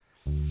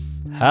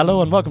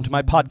Hello and welcome to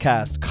my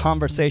podcast,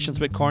 Conversations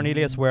with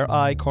Cornelius, where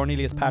I,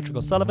 Cornelius Patrick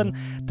O'Sullivan,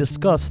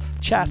 discuss,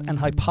 chat and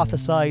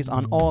hypothesize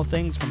on all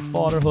things from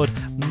fatherhood,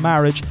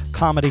 marriage,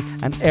 comedy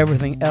and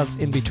everything else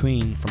in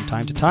between. From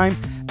time to time,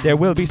 there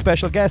will be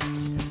special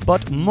guests,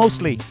 but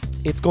mostly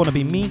it's going to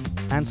be me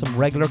and some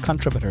regular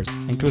contributors,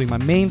 including my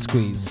main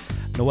squeeze,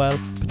 Noelle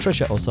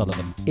Patricia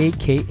O'Sullivan,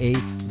 aka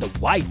the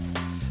wife.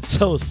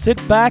 So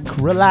sit back,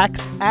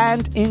 relax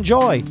and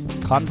enjoy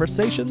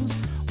Conversations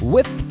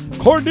with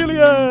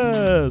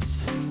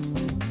Cornelius.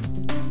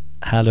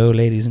 Hello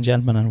ladies and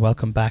gentlemen, and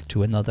welcome back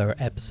to another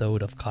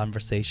episode of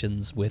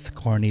Conversations with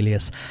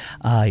Cornelius.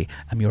 I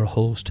am your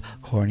host,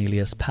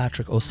 Cornelius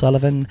Patrick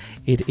O'Sullivan.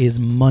 It is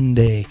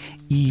Monday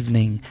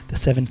evening, the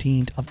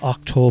 17th of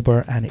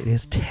October, and it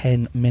is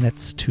 10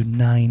 minutes to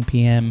 9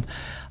 p.m.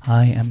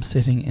 I am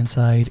sitting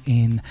inside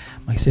in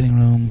my sitting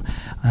room.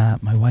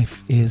 My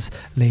wife is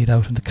laid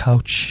out on the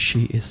couch.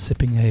 She is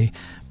sipping a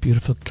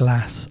beautiful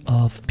glass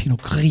of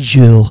Pinot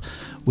Grigio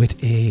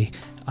with a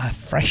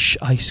fresh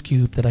ice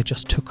cube that I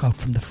just took out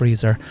from the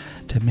freezer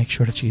to make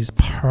sure that she's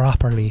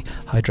properly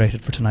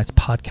hydrated for tonight's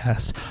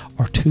podcast.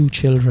 Our two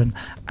children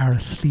are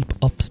asleep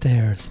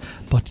upstairs,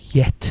 but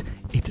yet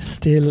it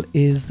still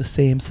is the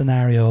same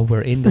scenario.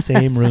 We're in the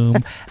same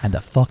room and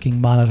the fucking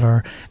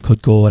monitor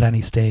could go at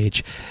any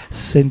stage.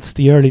 Since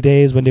the early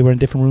days when they were in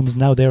different rooms,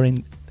 now they're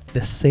in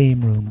the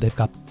same room. They've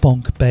got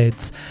bunk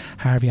beds,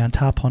 Harvey on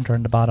top, Hunter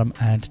on the bottom,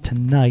 and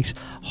tonight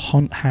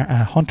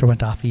Hunter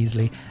went off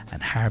easily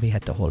and Harvey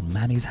had to hold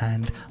Mammy's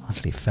hand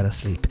until he fell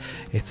asleep.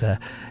 It's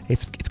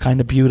kind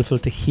of beautiful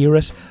to hear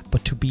it,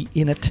 but to be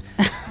in it,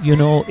 you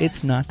know,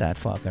 it's not that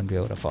fucking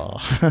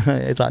beautiful.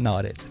 It's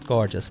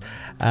gorgeous.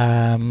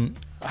 I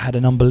had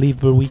an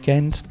unbelievable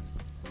weekend,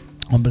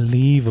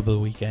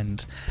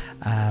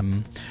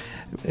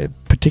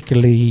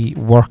 particularly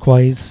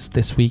work-wise.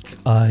 This week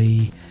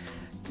I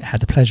had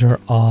the pleasure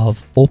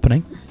of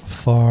opening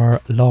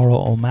for Laura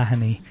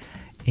O'Mahony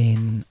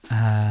in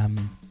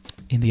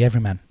the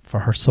Everyman for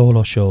her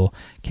solo show,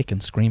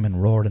 kicking, screaming,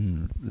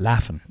 roaring,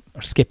 laughing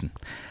or skitting,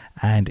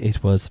 and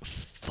it was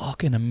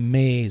fucking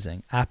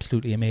amazing,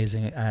 absolutely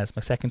amazing. It's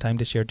my second time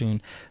this year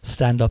doing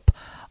stand-up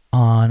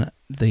on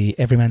the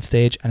Everyman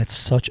stage, and it's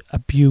such a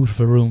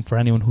beautiful room for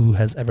anyone who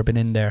has ever been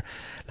in there.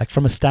 Like,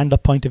 from a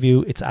stand-up point of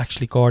view, it's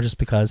actually gorgeous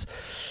because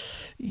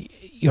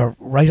you're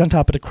right on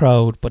top of the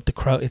crowd, but the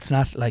crowd, it's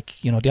not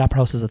like, you know, the Opera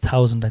House is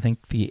 1,000. I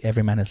think the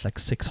Everyman is like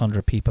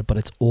 600 people, but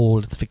it's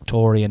old, it's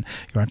Victorian.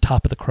 You're on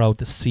top of the crowd.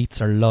 The seats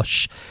are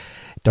lush.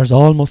 It's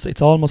almost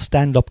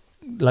stand-up,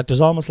 like there's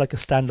almost like a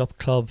stand-up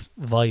club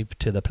vibe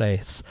to the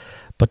place.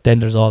 But then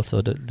there's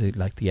also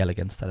the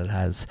elegance that it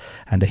has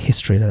and the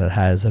history that it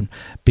has, and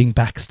being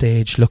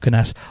backstage, looking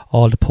at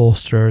all the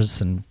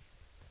posters and,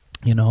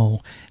 you know,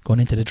 going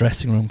into the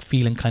dressing room,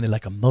 feeling kind of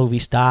like a movie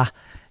star.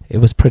 It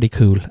was pretty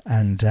cool,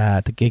 and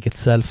the gig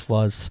itself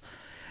was,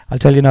 I'll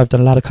tell you now, I've done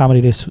a lot of comedy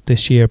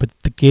this year, but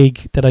the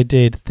gig that I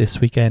did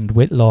this weekend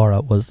with Laura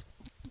was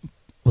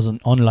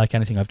unlike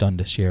anything I've done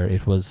this year.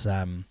 It was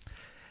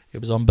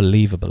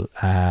unbelievable.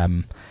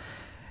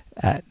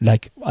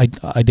 Like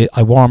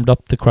I warmed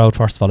up the crowd.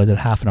 First of all, I did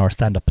half an hour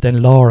stand up, but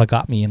then Laura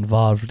got me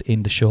involved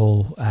in the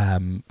show,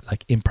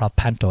 like improv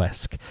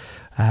panto-esque,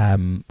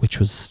 which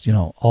was, you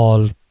know,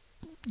 all,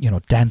 you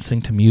know,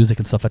 dancing to music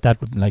and stuff like that.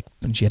 Like,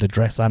 when she had a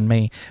dress on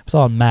me, it was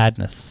all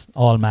madness,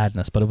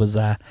 but it was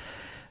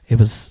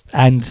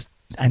and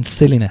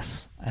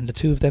silliness, and the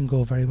two of them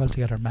go very well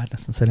together,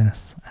 madness and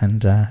silliness,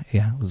 and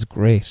it was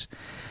great.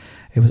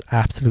 It was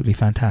absolutely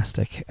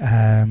fantastic.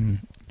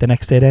 The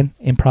next day then,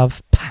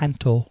 improv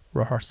panto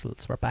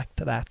rehearsals. We're back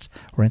to that.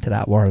 We're into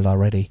that world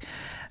already.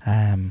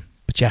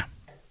 But yeah,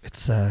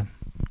 it's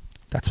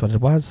that's what it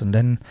was. And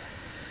then,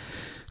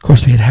 of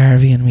course, we had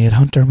Harvey and we had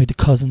Hunter and we had the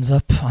cousins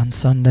up on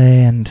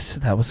Sunday, and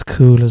that was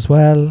cool as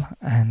well.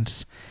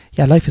 And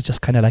yeah, life is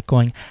just kind of like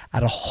going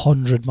at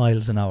 100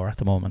 miles an hour at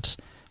the moment,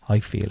 I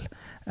feel.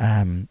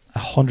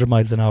 100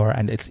 miles an hour,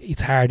 and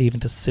it's hard even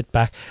to sit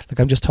back.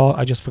 Like, I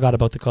just forgot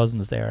about the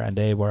cousins there, and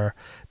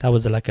that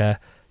was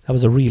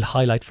a real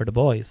highlight for the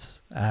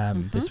boys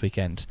this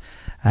weekend.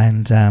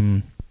 And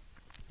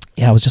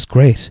yeah, it was just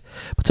great.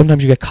 But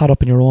sometimes you get caught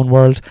up in your own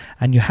world,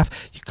 and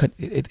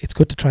it's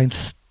good to try and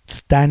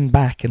stand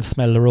back and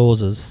smell the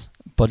roses,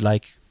 but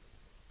like,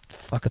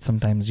 fuck it,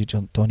 sometimes you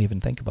don't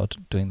even think about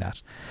doing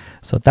that.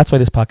 So that's why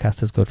this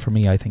podcast is good for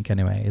me, I think,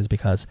 anyway, is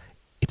because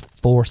it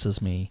forces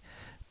me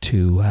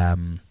to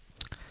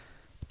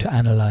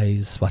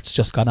analyse what's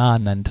just gone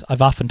on. And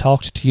I've often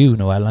talked to you,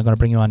 Noelle, and I'm going to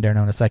bring you on there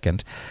now in a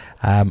second,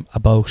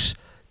 about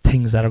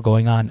things that are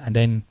going on, and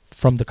then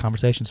from the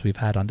conversations we've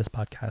had on this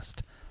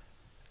podcast,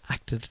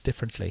 acted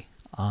differently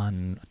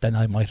on than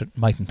I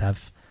mightn't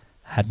have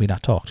had we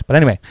not talked. But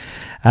anyway,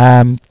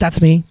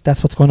 that's me.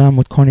 That's what's going on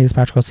with Cornelius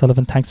Patrick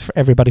O'Sullivan. Thanks for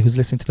everybody who's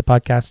listening to the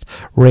podcast.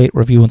 Rate,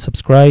 review, and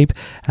subscribe.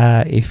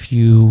 If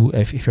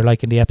you're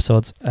liking the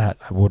episodes, I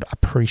would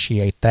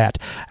appreciate that.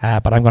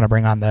 But I'm going to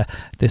bring on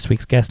this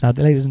week's guest now.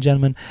 Ladies and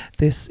gentlemen,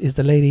 this is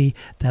the lady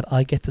that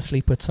I get to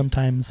sleep with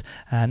sometimes.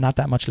 Not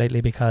that much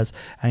lately, because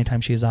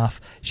anytime she's off,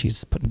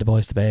 she's putting the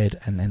boys to bed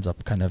and ends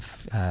up kind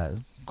of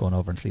going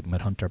over and sleeping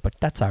with Hunter, but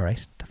that's all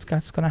right.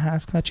 That's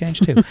gonna change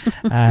too.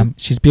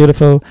 She's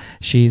beautiful.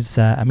 She's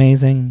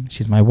amazing.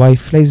 She's my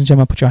wife. Ladies and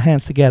gentlemen, put your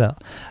hands together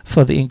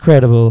for the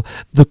incredible,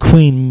 the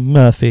Queen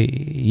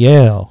Murphy.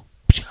 Yeah,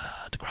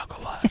 the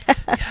crocodile. Yeah.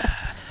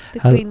 The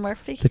Queen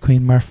Murphy. The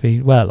Queen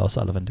Murphy. Well,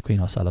 O'Sullivan. The Queen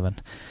O'Sullivan.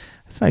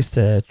 It's nice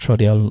to throw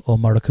the old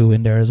O'Muraku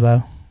in there as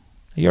well.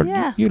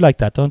 You like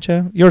that, don't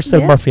you? You're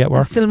still Murphy at work.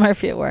 I'm still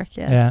Murphy at work.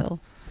 Yeah. So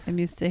I'm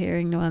used to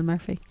hearing Noel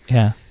Murphy.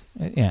 Yeah.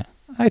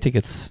 I think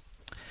it's.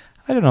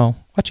 I don't know.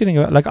 What do you think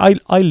about? Like,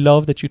 I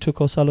love that you took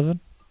O'Sullivan,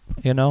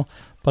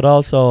 but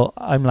also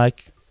I'm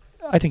like,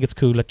 I think it's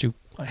cool that you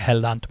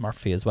held on to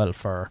Murphy as well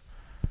for,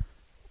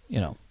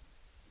 Yeah,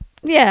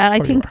 for I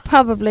think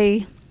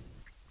probably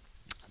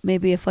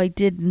maybe if I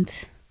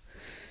didn't,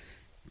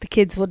 the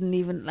kids wouldn't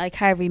even, like,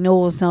 Harvey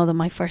knows now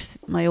that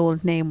my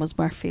old name was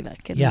Murphy,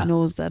 like, and he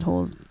knows that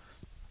whole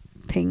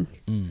thing,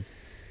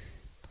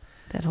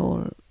 that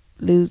whole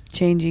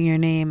changing your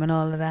name and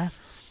all of that.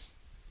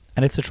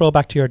 And it's a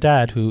throwback to your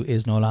dad, who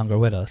is no longer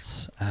with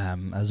us,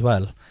 as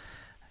well.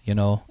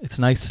 It's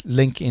a nice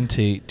link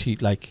into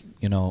like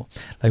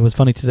it was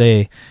funny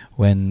today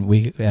when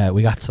we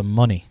got some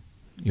money.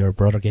 Your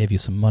brother gave you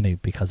some money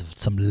because of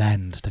some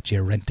land that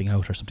you're renting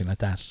out or something like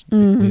that.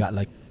 We got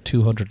like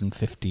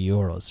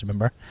 €250,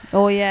 remember?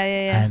 Oh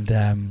yeah.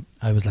 And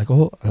I was like,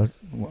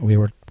 we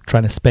were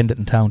trying to spend it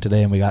in town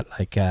today, and we got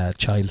like a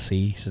child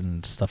seat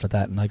and stuff like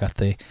that. And I got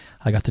the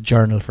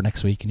journal for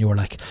next week, and you were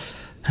like,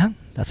 huh?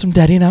 That's from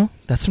Daddy now.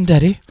 That's from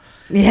Daddy.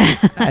 Yeah.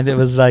 And it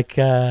was like,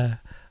 I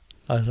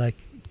was like,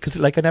 because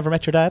like I never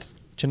met your dad.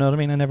 Do you know what I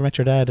mean? I never met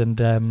your dad,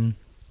 and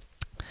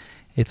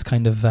it's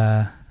kind of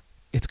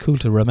it's cool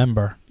to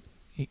remember.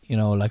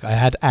 Like I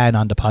had Anne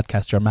on the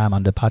podcast, your mum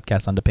on the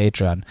podcast on the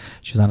Patreon.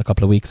 She was on a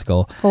couple of weeks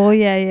ago. Oh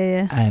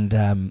yeah.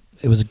 And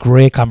it was a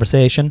great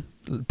conversation,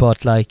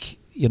 but like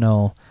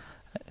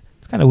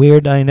it's kind of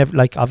weird. I never,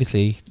 like,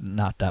 obviously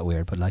not that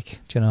weird, but like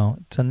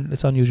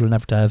it's unusual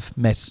never to have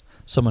met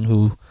someone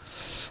who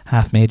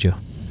half made you.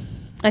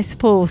 I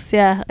suppose,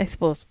 yeah. I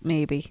suppose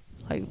maybe.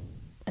 I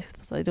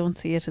suppose I don't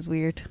see it as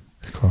weird.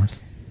 Of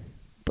course.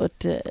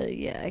 But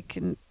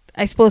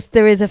I suppose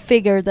there is a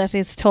figure that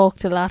is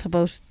talked a lot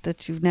about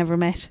that you've never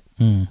met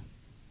in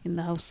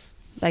the house.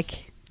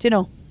 Like,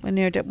 when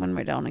we're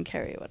down in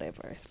Kerry or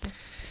whatever, I suppose.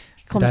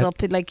 It comes up,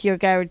 like, you're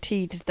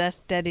guaranteed that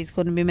Daddy's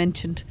going to be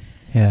mentioned.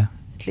 Yeah.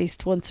 At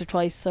least once or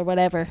twice or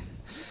whatever.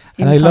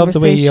 And I love the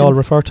way you all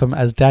refer to him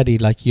as Daddy,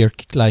 like you're,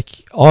 like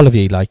all of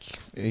you, like.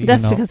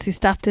 That's because he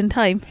stopped in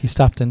time. He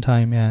stopped in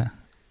time, yeah.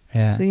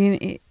 So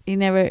he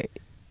never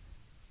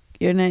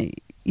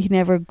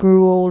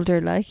grew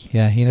older, like.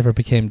 Yeah, he never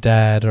became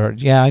dad, or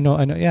I know.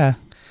 Yeah,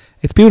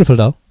 it's beautiful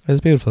though.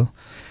 It's beautiful.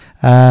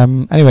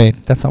 Anyway,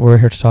 that's not what we're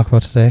here to talk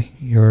about today.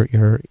 Your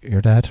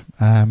dad.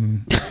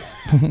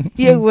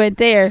 You went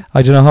there.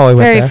 I don't know how I went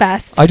there. Very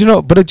fast. I don't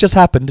know, but it just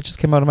happened. It just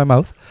came out of my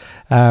mouth.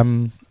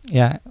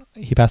 Yeah,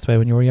 he passed away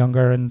when you were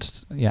younger,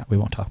 and we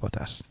won't talk about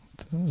that.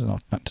 There's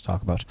nothing to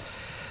talk about.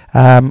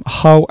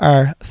 How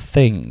are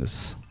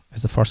things?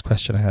 Is the first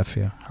question I have for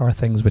you. How are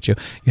things with you?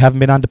 You haven't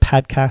been on the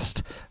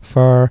podcast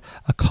for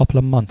a couple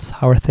of months.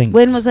 How are things?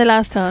 When was I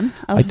last on?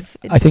 I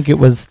think it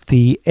was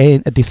the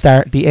end of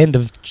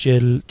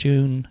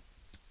June,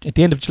 at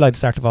the end of July, the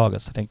start of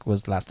August. I think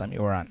was the last time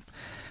you were on.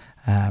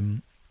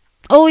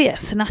 Oh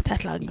yes, so not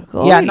that long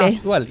ago. Yeah, really.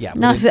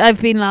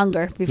 I've been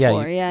longer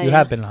before. You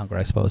have been longer,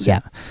 I suppose.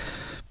 Yeah,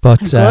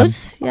 but good.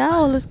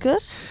 All is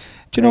good.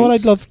 Do you know what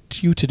I'd love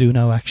you to do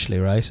now? Actually,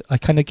 right? I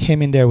kind of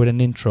came in there with an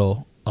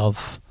intro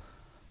of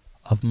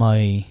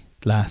my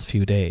last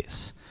few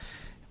days.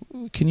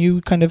 Can you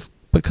kind of,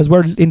 because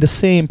we're in the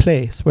same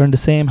place, we're in the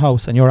same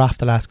house, and you're off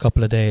the last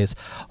couple of days.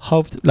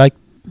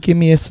 Give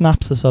me a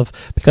synopsis of,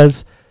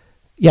 because.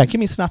 Yeah, give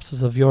me a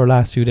synopsis of your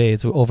last few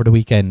days over the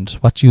weekend.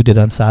 What you did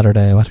on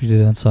Saturday, what you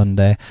did on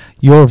Sunday.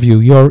 Your view,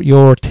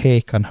 your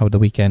take on how the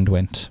weekend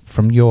went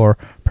from your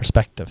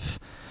perspective.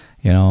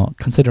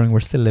 Considering we're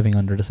still living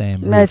under the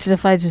same roof. Imagine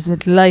if I just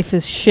went, life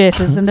is shit,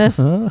 isn't it?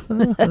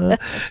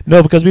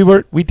 No, because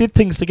we did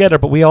things together,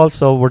 but we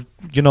also were,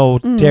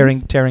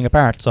 tearing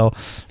apart. So,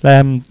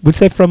 we'll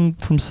say from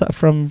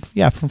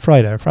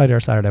Friday or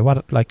Saturday.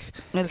 Well,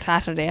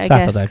 Saturday, I guess.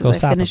 Saturday. I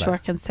finished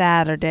work on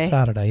Saturday.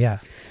 Saturday, yeah.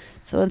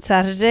 So on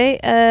Saturday,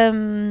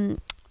 I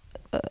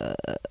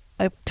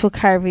took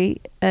Harvey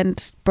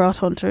and brought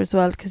Hunter as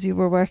well because you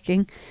were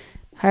working.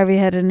 Harvey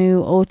had a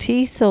new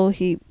OT, so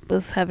he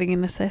was having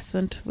an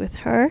assessment with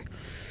her.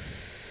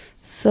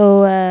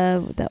 So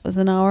that was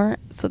an hour.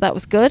 So that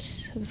was good.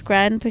 It was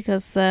grand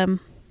because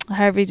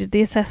Harvey did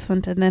the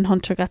assessment, and then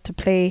Hunter got to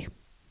play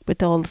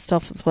with all the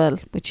stuff as well,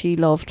 which he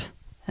loved.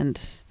 And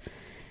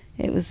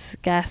it was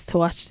gas to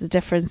watch the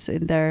difference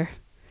in their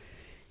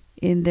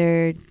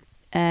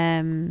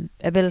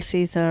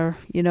abilities, or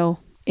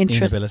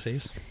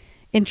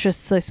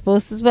interests, I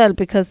suppose, as well,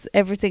 because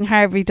everything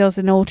Harvey does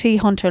in OT,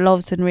 Hunter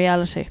loves in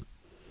reality.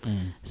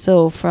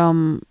 So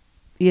from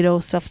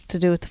stuff to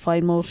do with the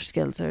fine motor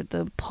skills or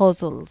the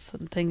puzzles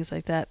and things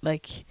like that,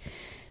 like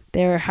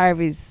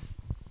Harvey's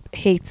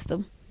hates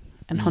them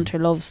and Hunter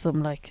loves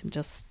them, like, and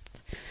just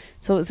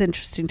so it was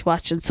interesting to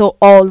watch. And so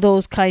all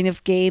those kind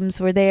of games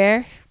were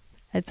there,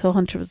 and so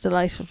Hunter was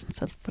delighted with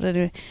himself. But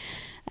anyway,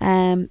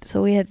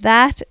 so we had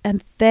that,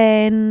 and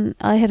then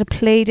I had a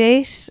play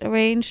date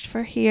arranged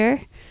for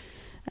here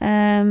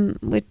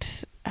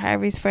with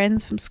Harvey's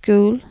friends from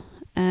school,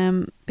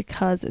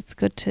 because it's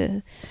good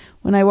to,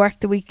 when I work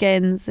the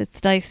weekends,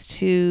 it's nice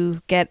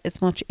to get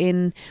as much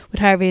in with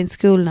Harvey in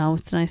school now.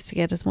 It's nice to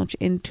get as much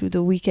into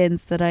the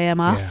weekends that I am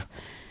off,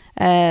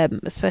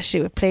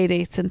 especially with play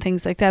dates and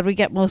things like that. We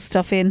get most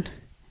stuff in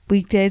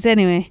weekdays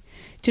anyway.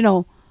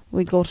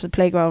 We go to the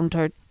playground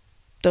or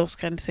those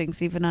kind of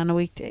things even on a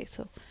weekday.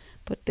 So,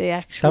 but the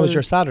actual, that was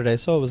your Saturday,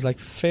 so it was like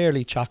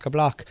fairly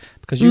chock-a-block,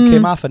 because you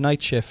came off a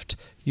night shift.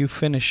 You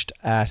finished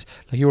at,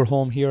 like, you were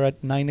home here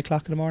at 9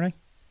 o'clock in the morning.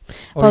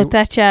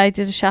 I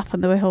did a shop on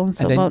the way home,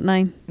 so about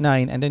 9.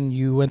 And then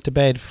you went to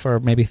bed for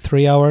maybe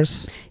 3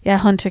 hours. Yeah,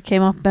 Hunter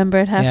came up, remember,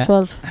 at half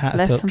 12.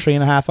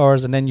 3.5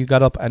 hours, and then you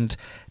got up and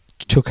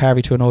took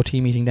Harvey to an OT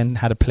meeting, then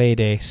had a play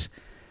date.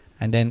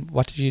 And then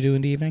what did you do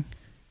in the evening?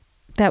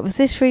 That was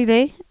it,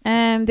 really.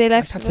 They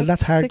left.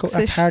 That's hardcore.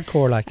 That's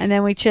hardcore, like. And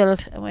then we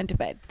chilled and went to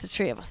bed, the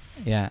three of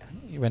us. Yeah,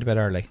 you went to bed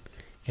early.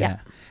 Yeah.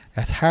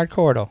 That's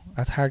hardcore, though.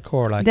 That's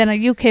hardcore, like.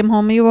 Then you came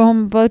home. You were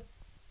home about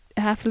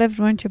 11:30,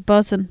 weren't you?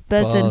 Buzzing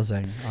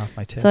off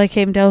my tits. So I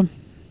came down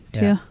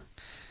to you,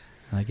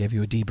 and I gave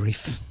you a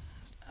debrief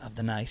of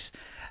the night.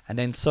 And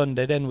then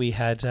Sunday, then we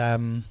had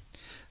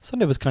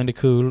Sunday was kind of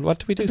cool. What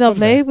did we do? It was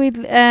lovely. We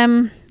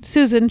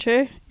Susan,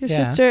 your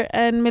sister,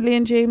 and Millie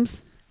and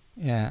James.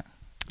 Yeah.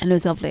 And it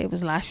was lovely. It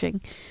was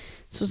lashing,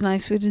 so it was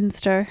nice. We didn't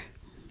stir.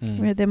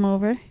 We had them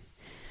over,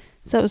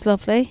 so that was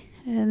lovely.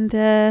 And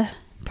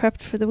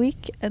prepped for the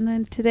week. And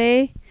then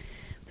today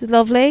was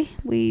lovely.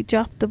 We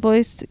dropped the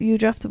boys. You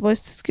dropped the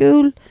boys to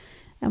school,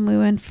 and we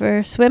went for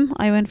a swim.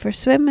 I went for a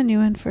swim, and you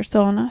went for a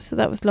sauna. So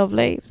that was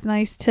lovely. It was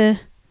nice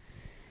to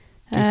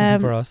do something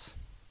for us.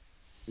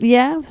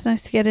 Yeah, it was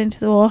nice to get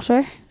into the water.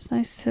 It was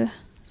nice to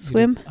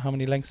swim. How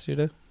many lengths do you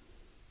do?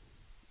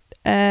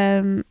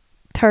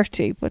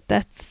 30, but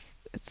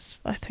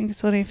I think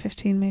it's only a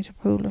 15-metre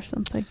pool or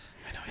something.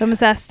 I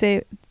must ask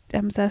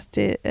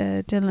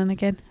Dylan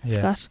again. I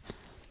forgot.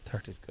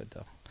 30 is good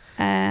though.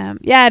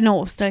 It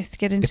was nice to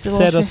get into the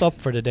water. It set us up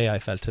for the day I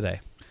felt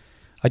today.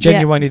 I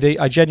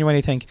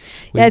genuinely think.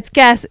 It's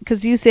gas,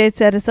 because you say it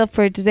set us up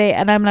for today,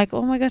 and I'm like,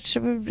 oh my gosh,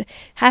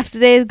 half the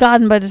day is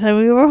gone by the time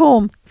we were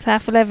home. It's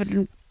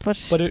 11:30.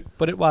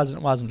 But it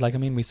wasn't like, I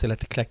mean, we still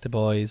had to collect the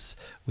boys.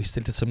 We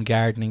still did some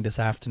gardening this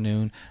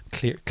afternoon.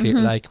 Clear.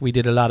 Like, we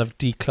did a lot of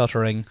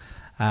decluttering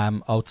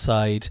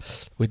outside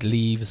with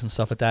leaves and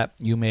stuff like that.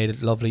 You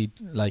made a lovely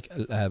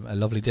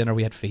dinner.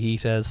 We had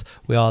fajitas.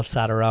 We all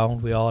sat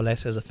around. We all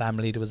ate as a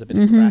family. There was a bit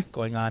of crack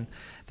going on.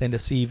 Then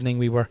this evening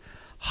we were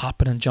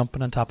hopping and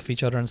jumping on top of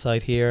each other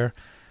inside here.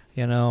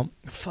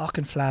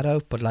 Fucking flat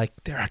out. But like,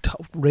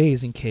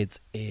 raising kids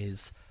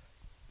is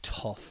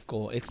tough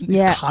going. It's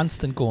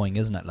constant going,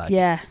 isn't it? Like,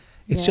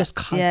 it's just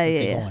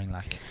constantly going.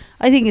 Like,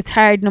 I think it's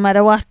hard no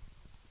matter what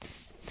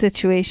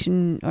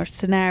situation or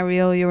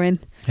scenario you're in.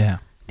 Yeah, I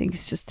think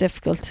it's just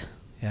difficult.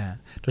 Yeah,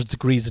 there's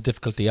degrees of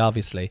difficulty,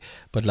 obviously,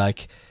 but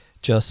like,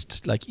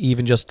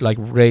 even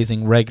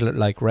raising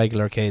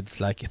regular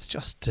kids, like, it's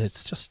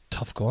just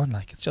tough going.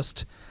 Like,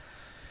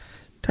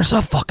 they're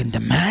so fucking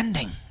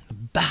demanding,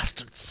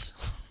 bastards.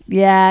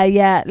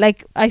 Yeah.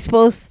 Like, I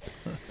suppose.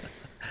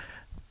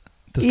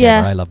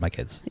 Disclaimer, I love my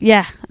kids.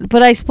 Yeah,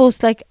 but I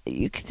suppose, like,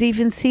 you could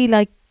even see,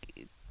 like,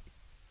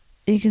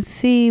 you can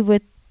see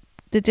with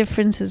the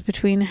differences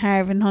between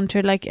Harv and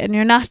Hunter, like, and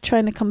you're not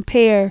trying to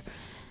compare.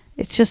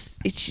 It's just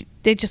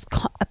they just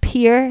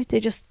appear.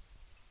 They just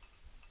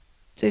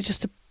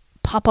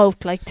pop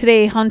out. Like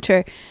today,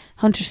 Hunter's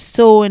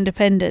so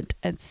independent,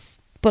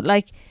 but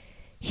like,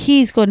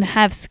 he's going to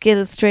have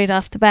skills straight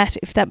off the bat,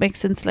 if that makes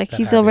sense. Like,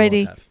 he's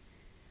already.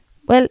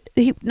 Well,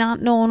 not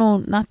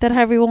that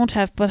Harvey won't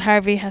have, but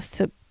Harvey has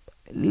to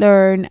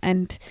learn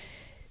and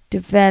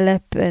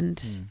develop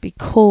and be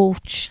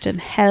coached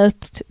and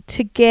helped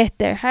to get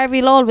there.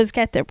 Harvey will always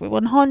get there, but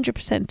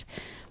 100%.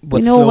 But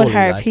we know slowly, what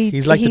Harv. Like,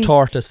 he's like the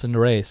tortoise in the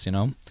race,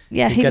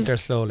 Yeah, he'll get there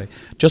slowly.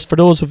 Just for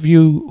those of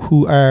you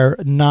who are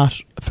not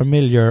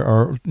familiar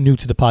or new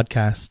to the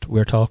podcast,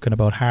 we're talking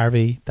about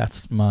Harvey.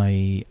 That's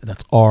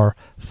our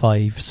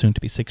 5, soon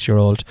to be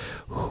 6-year-old,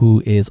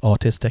 who is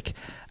autistic.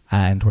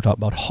 And we're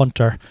talking about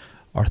Hunter,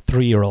 our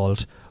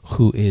 3-year-old,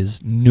 who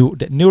is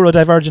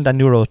neurodivergent and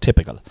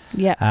neurotypical.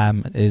 Yeah.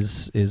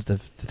 Is the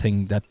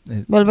thing that.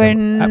 Well,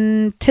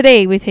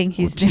 today we think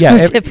he's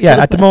neurotypical.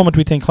 At the moment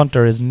we think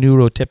Hunter is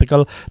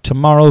neurotypical.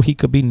 Tomorrow he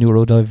could be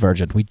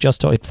neurodivergent. We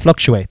just it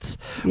fluctuates,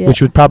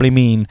 which would probably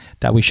mean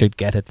that we should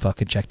get it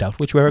fucking checked out,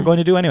 which we were going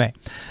to do anyway.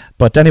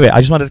 But anyway, I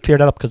just wanted to clear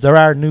that up because there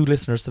are new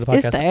listeners to the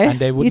podcast, is there? and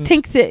they wouldn't. You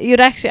think that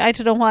you'd actually? I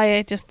don't know why.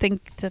 I just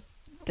think that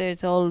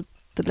there's all.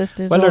 The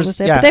listeners always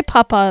there, yeah. but they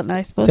pop on,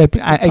 I suppose.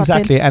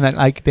 Exactly, and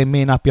like they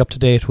may not be up to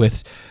date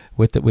with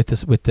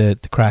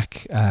the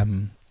crack,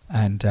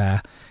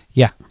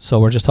 So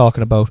we're just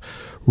talking about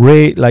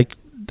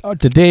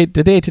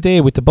the day today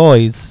with the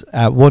boys.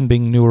 One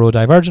being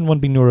neurodivergent, one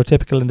being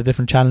neurotypical, and the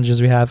different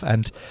challenges we have.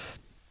 And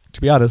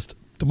to be honest,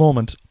 at the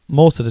moment,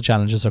 most of the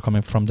challenges are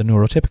coming from the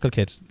neurotypical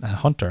kid,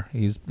 Hunter.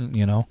 He's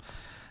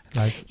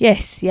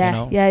yes,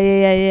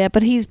 yeah.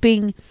 But he's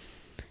being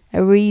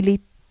a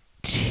really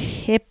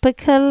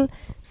typical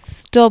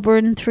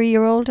stubborn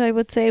 3-year-old, I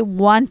would say,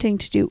 wanting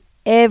to do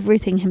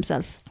everything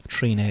himself.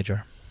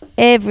 Teenager.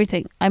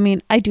 Everything. I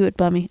mean, I do it,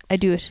 Bummy. I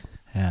do it.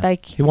 Yeah.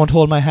 He won't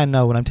hold my hand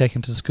now when I'm taking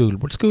him to school.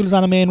 But school is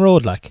on a main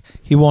road,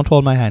 he won't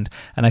hold my hand.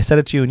 And I said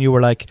it to you and you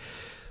were like,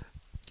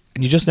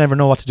 and you just never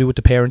know what to do with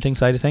the parenting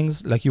side of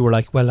things. You were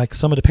like, well,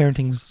 some of the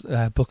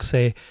parenting books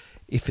say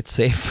if it's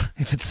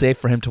safe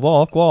for him to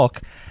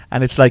walk.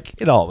 And it's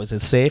it always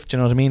is safe, do you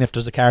know what I mean? If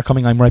there's a car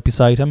coming, I'm right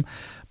beside him.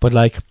 But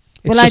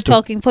I'm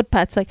talking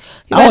footpaths. He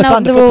ran out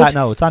on the footpath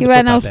now. It's on he the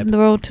ran footpath, out on the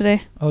road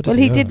today. Oh,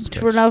 he didn't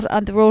run out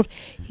on the road.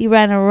 He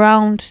ran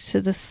around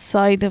to the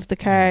side of the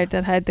car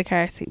that had the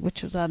car seat,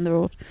 which was on the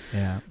road.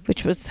 Yeah.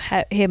 Which was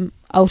him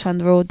out on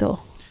the road,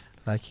 though.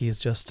 He's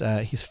just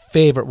his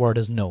favourite word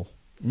is no.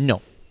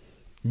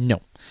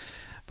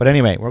 But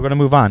anyway, we're going to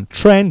move on.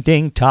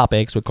 Trending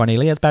topics with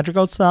Cornelius Patrick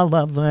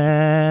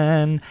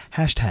O'Sullivan.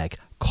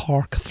 #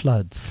 Cork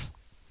floods.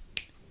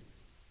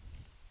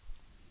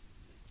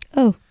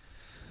 Oh.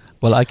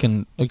 Well, I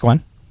can go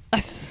on.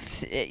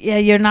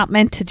 You're not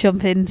meant to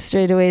jump in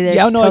straight away there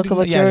to talk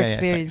about your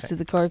experience of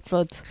the Cork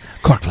floods.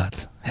 Cork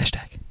floods.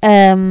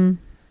 #.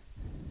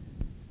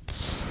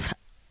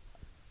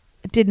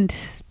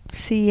 Didn't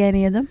see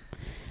any of them.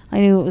 I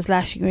knew it was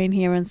lashing rain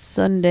here on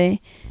Sunday.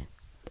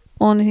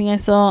 Only thing I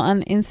saw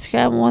on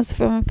Instagram was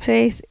from a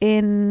place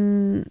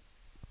in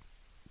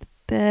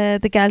the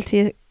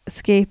Galtee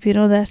Escape, you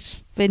know,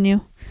 that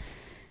venue.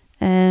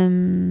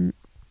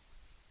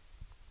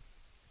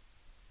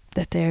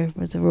 That there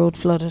was a road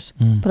flooded,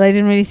 but I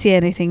didn't really see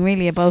anything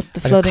really about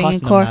the flooding in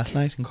Cork. Last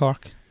night in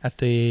Cork at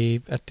the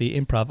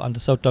Improv on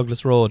the South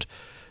Douglas Road,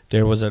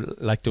 there was a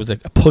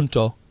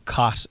punto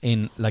caught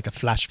in a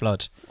flash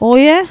flood. Oh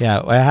yeah.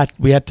 Yeah,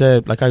 we had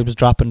to I was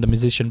dropping the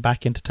musician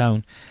back into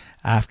town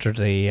after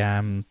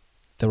the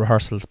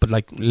rehearsals, but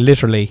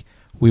literally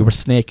we were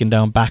snaking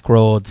down back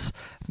roads.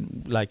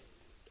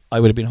 I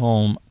would have been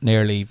home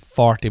nearly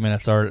 40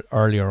 minutes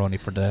earlier only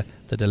for the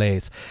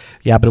delays.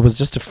 Yeah, but it was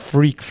just a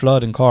freak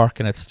flood in Cork,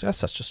 and that's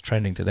just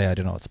trending today. I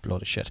don't know, it's a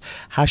load of shit.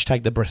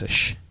 # the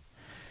British.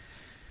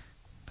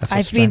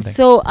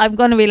 I'm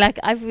going to be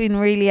I've been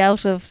really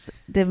out of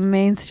the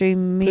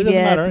mainstream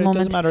media at the moment. It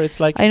doesn't matter.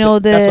 It's I know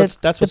that's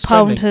what's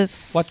pound trending.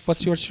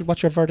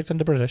 What's your verdict on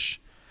the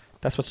British?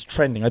 That's what's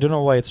trending. I don't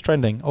know why it's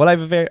trending. Well, I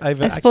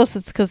suppose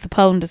it's because the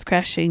pound is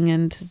crashing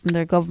and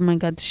their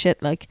government got the shit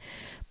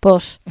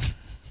but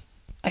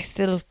I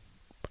still.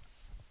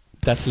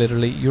 That's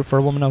literally for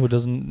a woman now who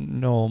doesn't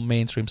know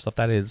mainstream stuff.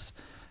 That is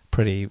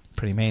pretty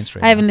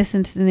mainstream. I haven't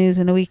listened to the news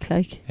in a week.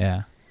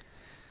 Yeah.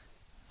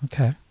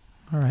 Okay.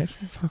 All right.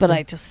 But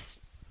I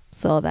just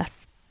saw that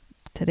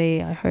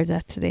today. I heard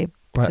that today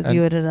because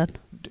you had it on.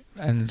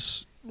 And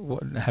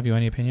have you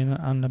any opinion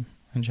on them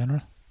in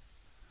general?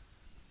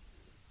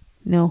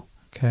 No.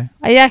 Okay.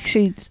 I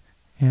actually.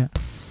 Yeah.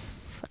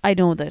 I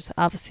know there's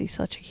obviously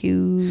such a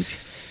huge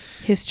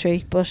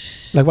history, but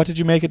what did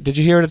you make it? Did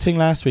you hear the thing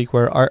last week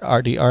where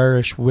the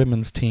Irish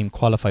women's team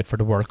qualified for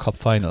the World Cup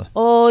final?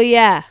 Oh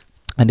yeah.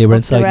 And they were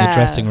inside the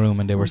dressing room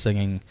and they were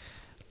singing,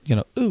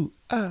 ooh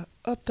ah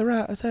up the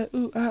ra. I said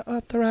ooh ah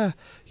up the ra.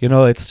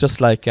 It's just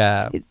but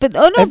but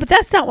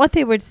that's not what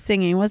they were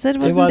singing, was it?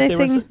 Wasn't they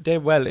singing?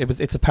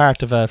 It's a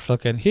part of a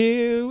fucking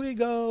here we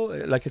go.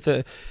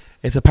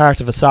 It's a part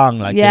of a song,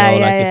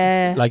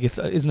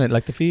 isn't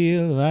it the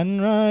field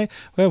and rye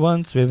where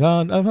once we've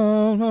had there's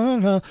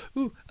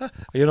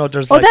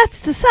that's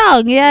the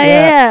song,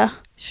 yeah.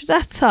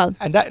 That song,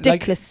 and that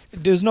ridiculous.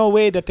 There's no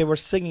way that they were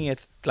singing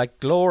it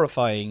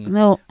glorifying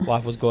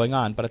what was going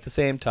on, but at the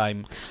same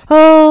time,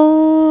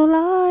 oh,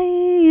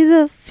 lie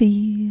the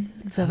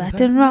fields of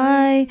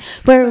Athenry,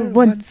 where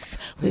once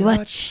we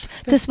watched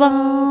the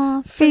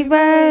small free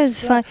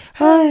birds fly.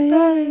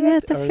 Oh,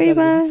 the free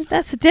birds.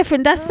 That's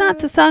different. That's not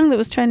the song that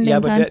was trending.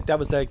 Yeah, but that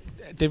was the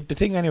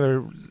thing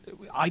anyway.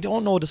 I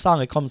don't know the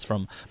song it comes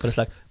from, but it's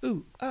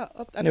ooh ah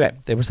up. Anyway,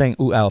 they were saying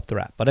ooh ah up the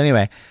rap. But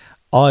anyway,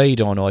 I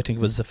don't know. I think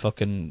it was a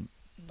fucking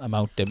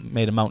amount. They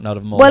made a mountain out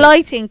of a molehill. Well,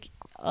 I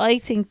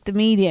think the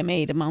media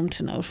made a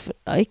mountain out of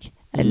it,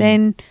 and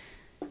then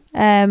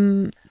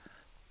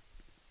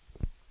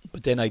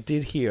But then I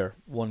did hear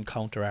one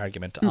counter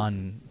argument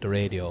on the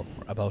radio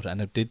about it,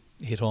 and it did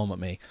hit home with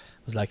me.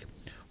 It was like,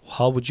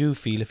 how would you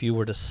feel if you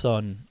were the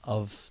son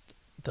of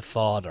the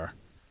father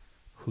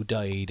who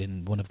died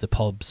in one of the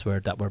pubs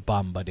that were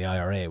bombed by the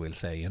IRA, we'll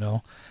say, you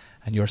know,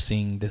 and you're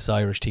seeing this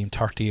Irish team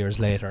 30 years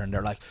later, and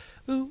they're like,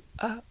 ooh,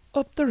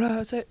 up the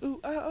road, say, ooh,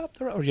 up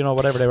the road, or, you know,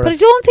 whatever they were. But I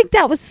don't think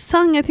that was the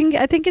song. I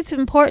think it's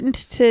important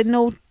to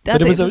note that.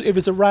 But it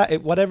was a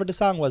whatever the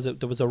song was,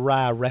 there was a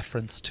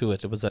reference to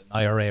it. It was an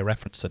IRA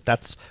reference to it.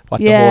 That's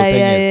what the whole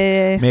thing is.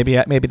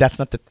 Yeah. Maybe that's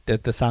not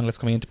the song that's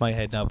coming into my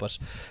head now, but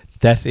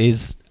that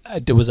is,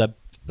 there was a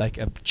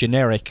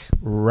generic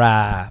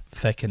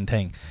fucking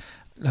thing.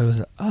 I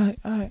was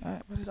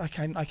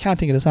I can't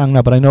think of the song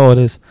now, but I know it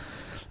is.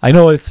 I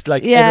know it's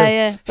like but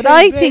hey,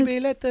 I baby,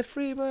 think let the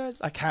free bird.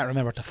 I can't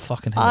remember what the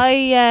fucking thing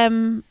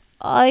is.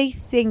 I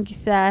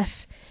think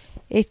that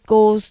it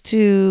goes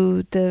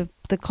to the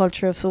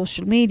culture of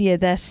social media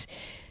that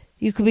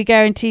you can be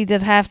guaranteed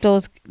that half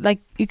those, like,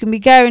 you can be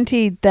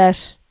guaranteed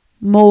that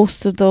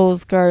most of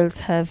those girls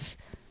have,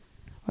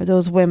 or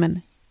those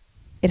women,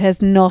 it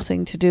has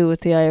nothing to do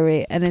with the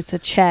IRA, and it's a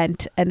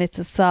chant and it's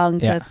a song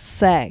that's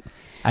sang.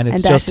 And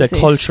it's just a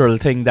cultural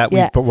thing that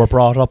we were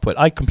brought up with.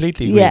 I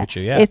completely agree with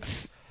you. Yeah,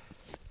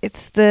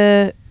 it's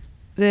the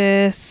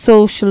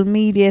social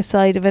media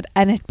side of it,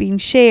 and it being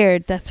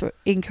shared that's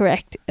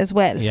incorrect as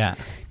well. Yeah,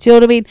 do you know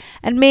what I mean?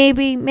 And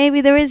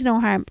maybe there is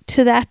no harm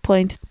to that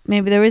point.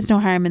 Maybe there is no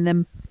harm in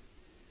them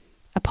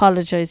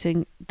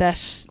apologising that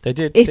they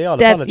did. They all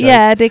apologised.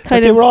 Yeah, they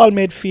were all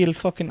made feel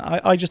fucking.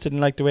 I just didn't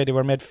like the way they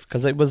were made,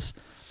 because it was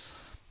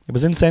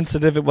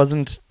insensitive. It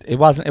wasn't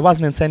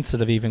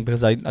insensitive even,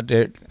 because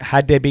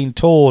had they been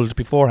told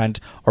beforehand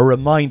or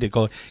reminded,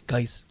 go,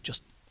 guys,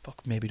 just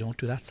maybe don't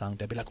do that song,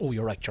 they'd be like, oh,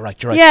 you're right.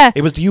 Yeah.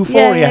 It was the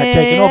euphoria had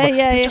taken over. They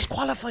Yeah. just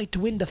qualified to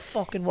win the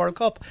fucking World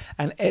Cup,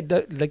 and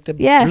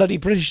the bloody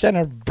British then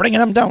are bringing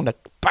them down, the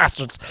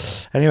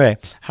bastards. Anyway,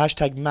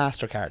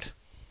 #MasterCard.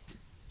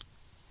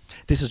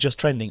 This is just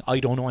trending. I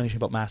don't know anything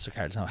about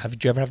MasterCards now.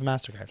 Did you ever have a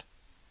MasterCard?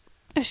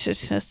 It's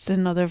just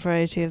another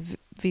variety of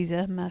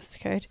Visa,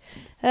 MasterCard.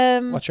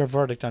 What's your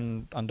verdict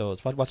on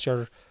those? What's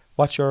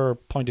your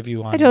point of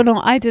view on? I don't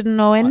know. I didn't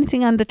know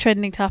anything on the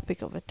trending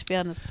topic of it, to be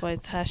honest. Why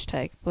it's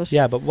hashtag? But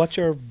yeah, but what's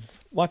your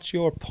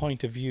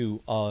point of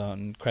view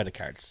on credit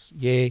cards?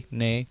 Yay,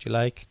 nay? Do you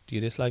like? Do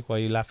you dislike? Why are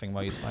you laughing?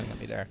 Why are you smiling at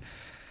me there?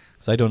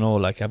 Because I don't know.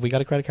 Like, have we got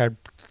a credit card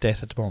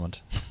debt at the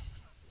moment?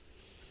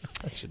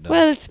 I should know.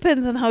 Well, it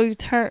depends on how you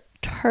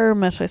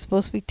term it. I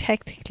suppose we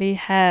technically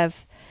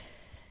have.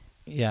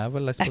 Yeah,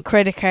 well, I suppose a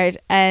credit card,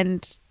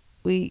 and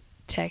we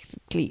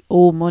technically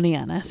owe money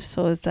on it.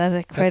 So is that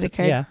a credit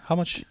card? Yeah, how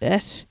much?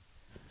 Debt?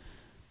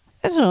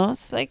 I don't know.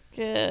 It's like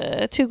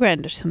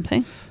 $2,000 or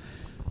something.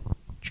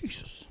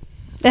 Jesus.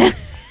 Right.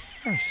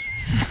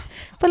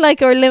 But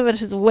like, our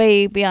limit is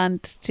way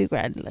beyond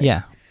 $2,000. Like.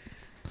 Yeah.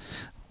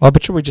 Well,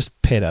 but sure, we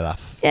just pay that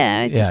off.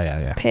 Yeah.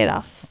 Yeah. Pay it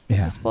off.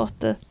 Yeah. Just bought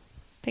the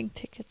pink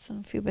tickets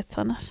and a few bits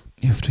on it.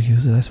 You have to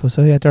use it, I suppose.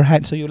 So yeah,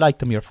 so you like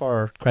them. You're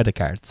for credit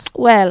cards.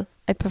 Well,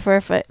 I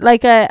prefer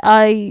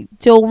I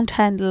don't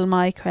handle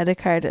my credit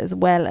card as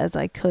well as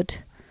I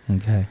could.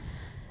 Okay.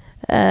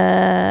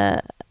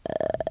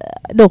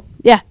 No,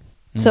 yeah.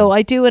 So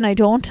I do and I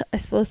don't, I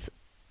suppose.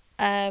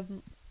 But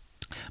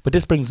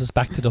this brings us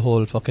back to the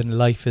whole fucking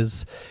life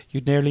is,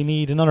 you'd nearly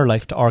need another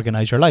life to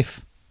organise your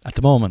life at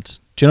the moment.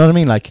 Do you know what I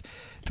mean? Like,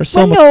 there's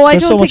so much. No, I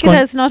don't think it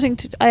has nothing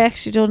to. I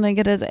actually don't think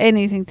it has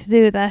anything to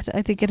do with that.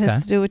 I think it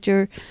has to do with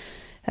your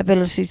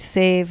ability to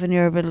save and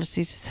your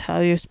ability to how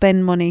you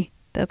spend money.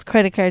 That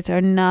credit cards are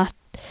not.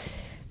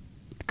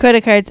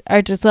 Credit cards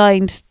are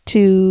designed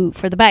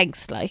for the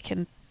banks, like,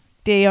 and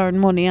they earn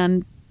money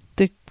on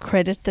the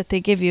credit that they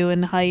give you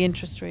and high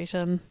interest rate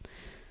on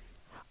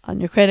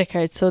your credit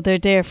card. So they're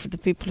there for the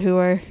people who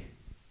are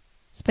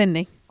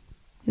spending,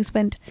 who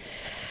spend.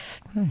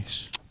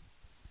 Right.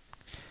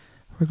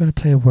 We're going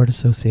to play a word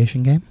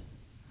association game.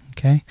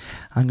 Okay,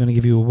 I'm going to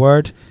give you a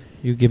word.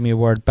 You give me a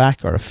word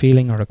back, or a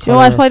feeling, or a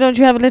colour. Why don't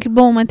you have a little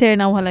moment there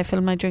now while I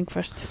fill my drink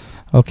first?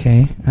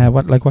 Okay.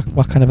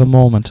 What kind of a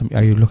moment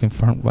are you looking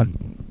for? What?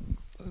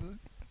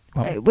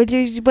 Well,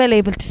 you're well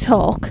able to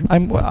talk.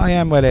 I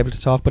am well able to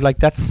talk, but like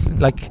that's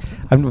like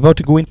I'm about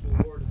to go into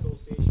a word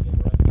association game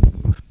where I give you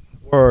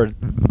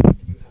words.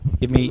 You have to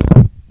give me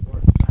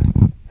words back,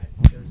 and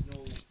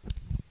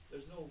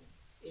there's no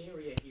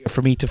area here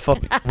for me to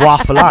fucking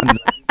waffle on.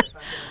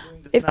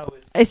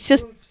 It's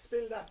just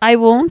I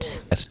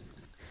won't. Yes.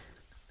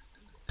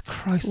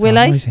 Christ Will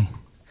almighty.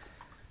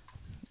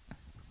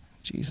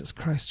 Jesus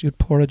Christ, you'd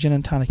pour a gin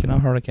and tonic in a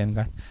hurricane,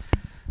 guy.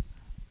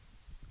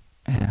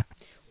 Yeah.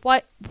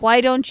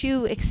 Why don't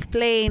you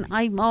explain?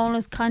 I'm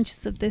always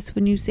conscious of this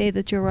when you say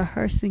that you're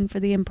rehearsing for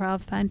the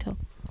improv panto.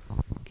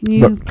 Can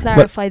you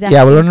clarify that?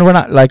 Yeah, well, we're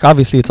not, like,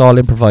 obviously it's all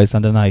improvised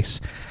on the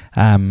night.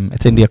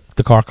 It's in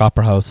the Cork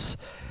Opera House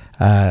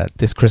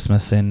this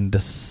Christmas in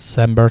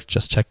December.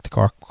 Just check the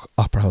Cork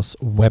Opera House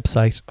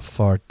website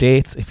for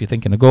dates if you're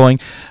thinking of going.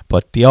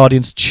 But the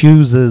audience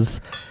chooses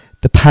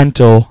the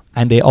panto,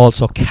 and they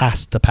also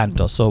cast the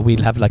panto. So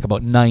we'll have like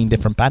about 9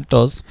 different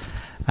pantos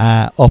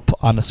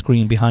up on a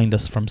screen behind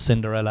us, from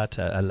Cinderella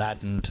to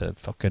Aladdin to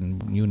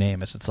fucking you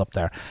name it, it's up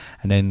there.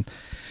 And then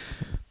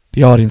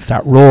the audience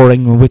start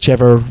roaring,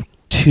 whichever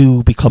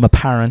 2 become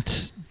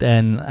apparent.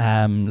 Then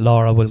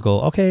Laura will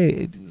go,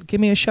 okay, give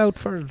me a shout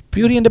for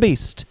Beauty and the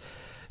Beast,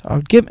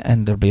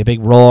 and there'll be a big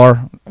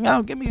roar.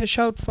 Now give me a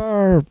shout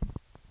for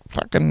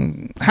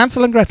fucking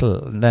Hansel and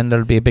Gretel, and then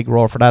there'll be a big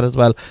roar for that as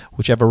well.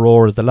 Whichever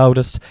roar is the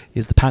loudest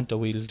is the panto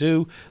we'll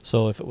do.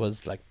 So if it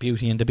was like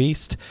Beauty and the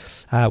Beast,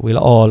 we'll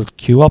all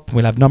queue up.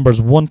 We'll have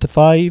numbers 1 to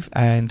 5,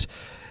 and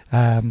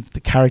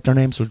the character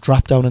names will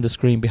drop down on the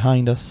screen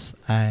behind us,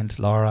 and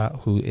Laura,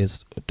 who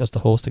does the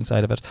hosting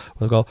side of it,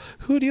 will go,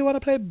 who do you want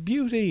to play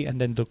Beauty? And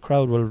then the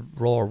crowd will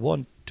roar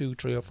 1, 2,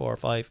 3 or 4 or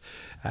 5,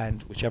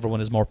 and whichever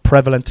one is more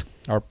prevalent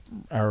or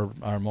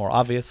more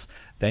obvious,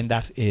 then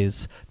that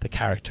is the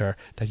character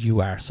that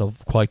you are. So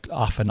quite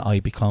often I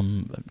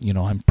become,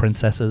 I'm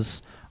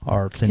princesses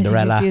or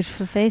Cinderella.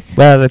 Beautiful face.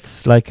 Well,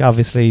 it's like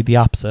obviously the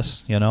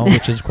opposite,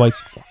 which is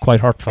quite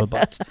hurtful,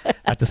 but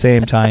at the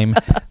same time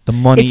the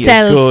money is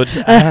good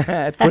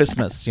at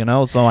Christmas,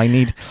 so I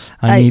need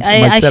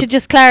I should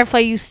just clarify,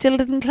 you still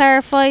didn't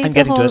clarify.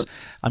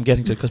 I'm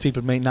getting to it because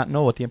people may not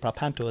know what the improv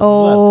panto is as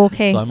well.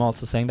 Okay. So I'm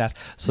also saying that.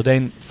 So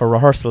then for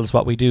rehearsals,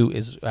 what we do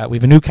is we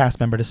have a new cast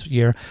member this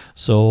year.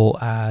 So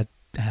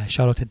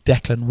shout out to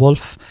Declan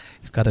Wolfe.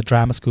 He's got a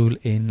drama school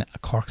in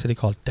Cork City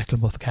called Declan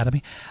Wolfe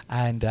Academy,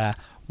 and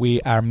we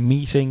are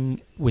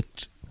meeting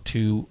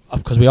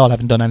because we all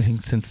haven't done anything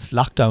since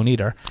lockdown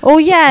either. Oh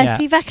yes,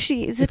 you've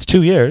actually. It's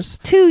 2 years.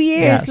 2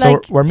 years. Yeah,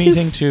 so we're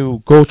meeting to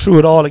go through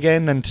it all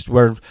again, and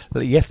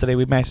yesterday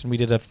we met and we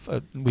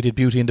did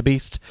Beauty and the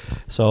Beast.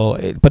 So,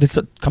 but it's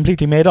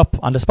completely made up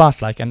on the spot.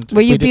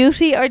 Were you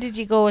Beauty or did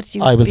you go with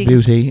you? I was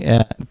Beauty,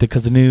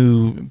 because the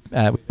new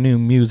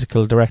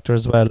musical director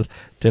as well,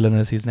 Dylan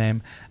is his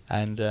name,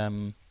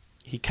 and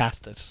he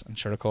cast it, and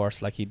sure, of course,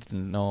 he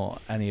didn't know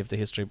any of the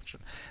history.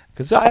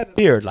 Because I have a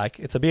beard,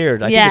 it's a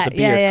beard. I think it's a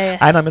beard. Yeah.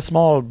 And I'm a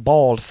small,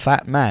 bald,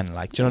 fat man. Do you know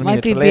what I mean?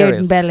 It's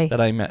hilarious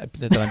that I'm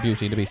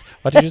Beauty and the Beast.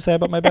 What did you say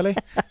about my belly?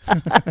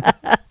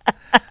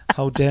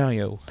 How dare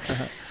you?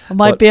 It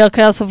might be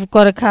okay if we've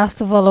got a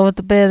cast of all with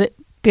the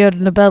beard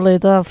and the belly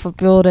there for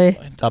Beauty.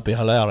 That'd be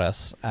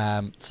hilarious.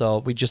 So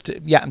we just,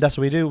 and that's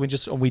what we do.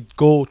 We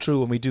go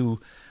through and we do.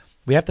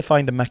 We have to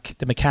find the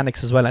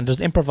mechanics as well, and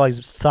just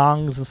improvise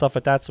songs and stuff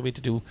like that. So we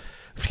have to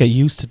get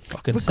used to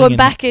fucking singing. We're going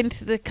back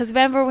into because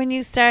remember when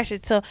you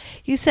started? So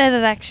you said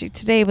it actually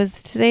today. Was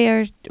it today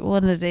or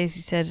one of the days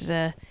you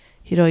said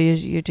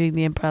you're doing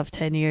the improv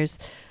 10 years.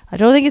 I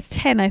don't think it's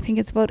 10. I think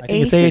it's about 8. I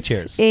think it's 8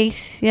 years.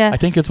 8, yeah. I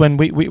think it's when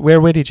we're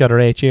with each other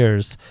 8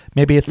 years.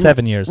 Maybe it's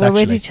 7 years. We're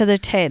actually with each other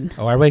 10.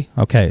 Oh, are we?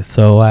 Okay,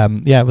 so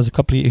it was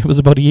it was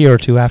about a year or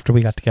two after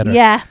we got together.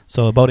 Yeah.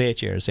 So about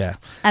 8 years, yeah.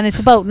 And it's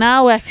about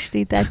now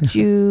actually that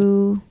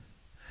you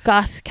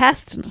got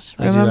cast in it.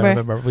 Remember? I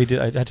remember.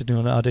 I had to do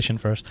an audition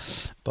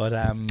first, but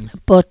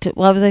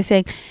what was I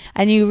saying?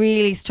 And you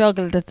really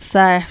struggled at the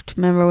start.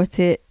 Remember with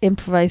the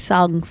improvised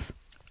songs?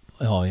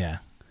 Oh yeah.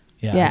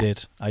 Yeah,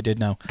 I did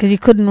now. Because you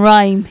couldn't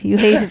rhyme. You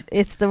hated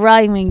it's the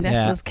rhyming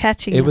that was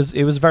catching it.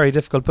 It was very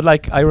difficult.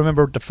 But I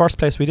remember the first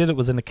place we did it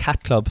was in a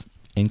cat club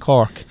in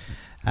Cork,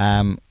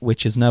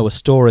 which is now a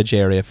storage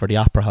area for the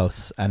Opera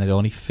House, and it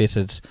only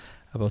fitted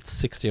about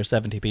 60 or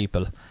 70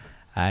 people.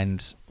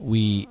 And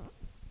we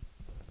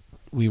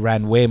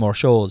ran way more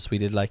shows. We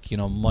did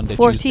Monday,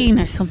 14 Tuesday.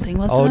 Or something,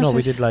 wasn't it? Oh no,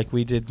 we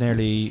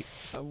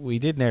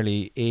did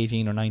nearly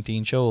 18 or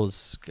 19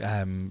 shows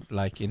in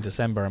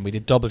December, and we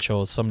did double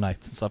shows some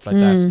nights and stuff like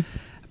that.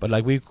 But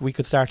we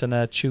could start on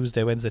a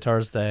Tuesday, Wednesday,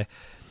 Thursday,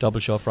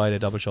 double show Friday,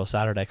 double show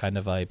Saturday kind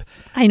of vibe.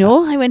 I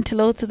know, I went to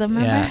loads of them,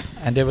 remember? Yeah,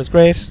 and it was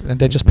great, and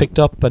they just picked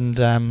up, and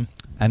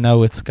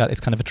now it's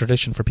kind of a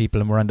tradition for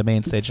people, and we're on the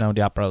main stage now in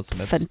the Opera House.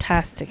 And it's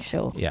fantastic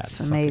show. Yeah, it's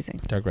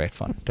amazing. They're great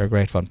fun.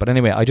 But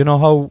anyway, I don't know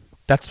how.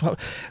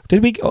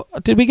 Did we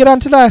get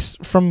onto that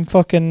from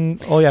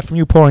from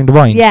you pouring the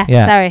wine? Yeah.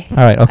 Sorry. All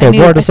right. Okay. I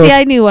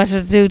knew what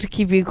to do to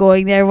keep you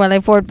going there while I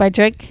poured my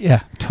drink.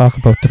 Yeah. Talk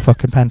about the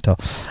fucking panto.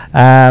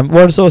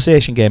 Word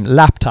association game.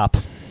 Laptop.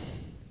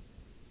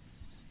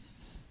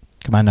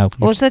 Come on now.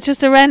 Was that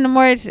just a random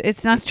word?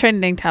 It's not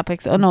trending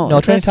topics. Oh no. No,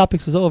 trending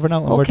topics is over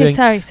now. Okay.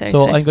 Sorry.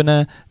 So I'm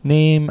gonna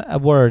name a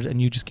word, and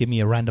you just give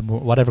me a random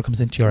whatever comes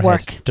into your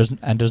head.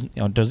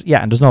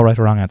 There's no right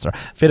or wrong answer.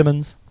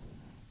 Vitamins.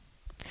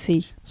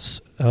 C.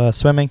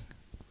 Swimming.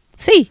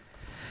 C.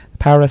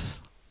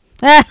 Paris.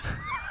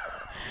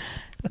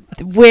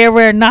 Where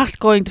we're not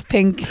going to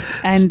Pink,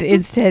 and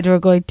instead we're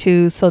going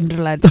to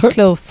Sunderland.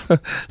 Close.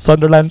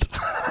 Sunderland.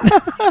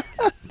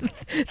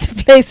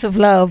 The place of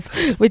love,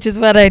 which is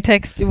what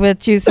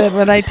you said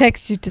when I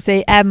text you to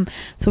say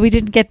so we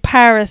didn't get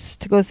Paris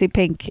to go see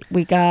Pink,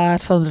 we got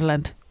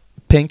Sunderland.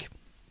 Pink.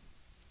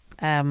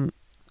 Your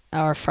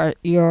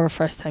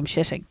first time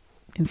shitting.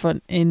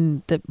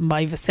 in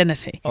my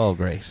vicinity. Oh,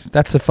 great.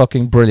 That's a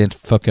fucking brilliant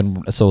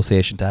fucking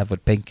association to have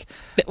with pink.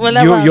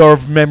 Well, your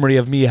memory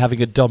of me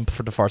having a dump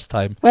for the first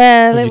time.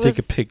 Well, when you take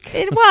a pink.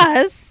 It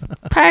was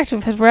part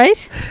of it,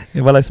 right?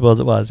 Yeah, well, I suppose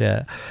it was,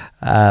 yeah.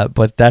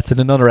 But that's in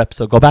another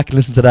episode. Go back and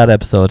listen to that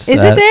episode. Is it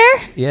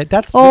there? Yeah,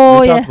 that's.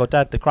 Oh, we talked about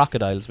that. The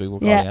crocodiles we were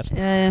calling it.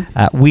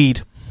 Yeah.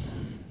 Weed.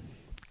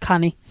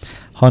 Connie.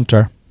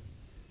 Hunter.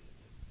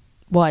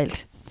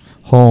 Wild.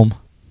 Home.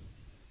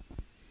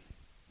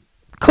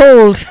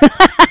 Cold.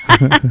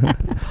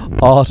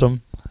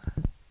 Autumn.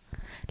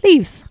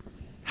 Leaves.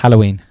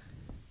 Halloween.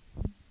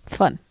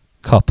 Fun.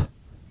 Cup.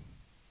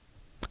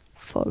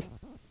 Full.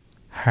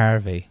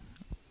 Harvey.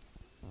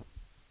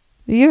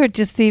 You're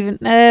just even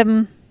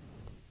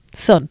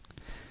sun.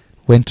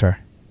 Winter.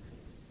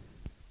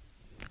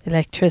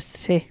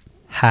 Electricity.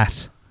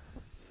 Hat.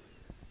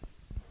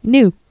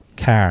 New.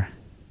 Car.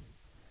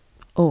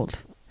 Old.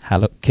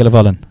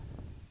 Kilovollen.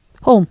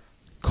 Home.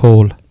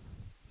 Coal.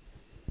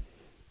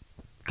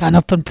 Gone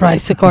up in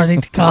price according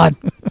to Con.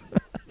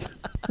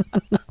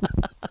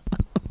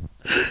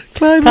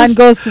 Con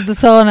goes to the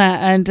sauna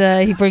and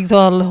he brings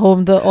all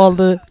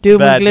the doom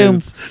Bad and gloom.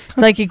 news. It's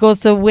like he goes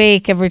to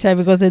wake every time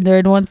he goes in there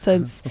in one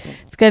sense.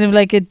 It's kind of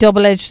like a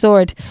double-edged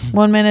sword.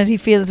 One minute he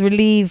feels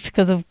relieved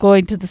because of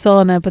going to the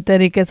sauna, but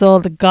then he gets all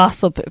the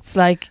gossip. It's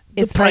like...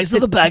 The price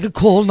of a bag of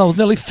coal now is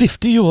nearly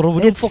 €50.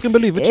 We don't fucking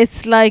believe it.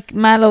 It's like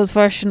Mallow's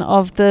version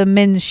of the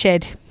men's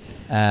shed.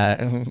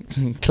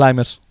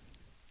 Climate.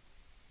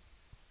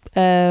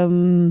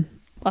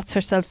 What's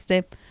herself's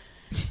name?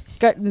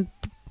 Gretchen.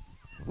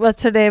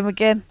 What's her name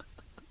again?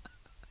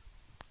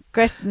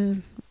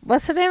 Gretchen.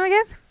 What's her name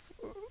again?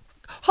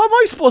 How am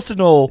I supposed to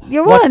know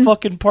what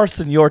fucking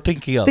person you're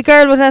thinking of? The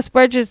girl with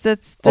Asperger's.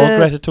 That's the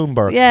Greta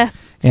Thunberg. Yeah.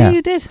 See,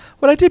 you did.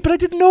 Well, I did, but I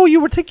didn't know you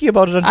were thinking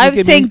about it. I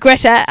was saying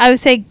Greta. I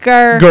was saying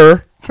Gur.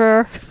 Gur.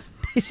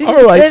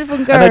 All right. Gur,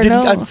 and I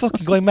didn't. I'm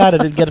fucking going mad. I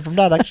didn't get it from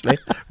that actually.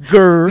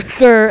 Gur.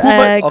 Gur.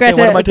 Okay, Greta.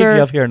 what am I thinking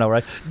of here now?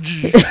 Right.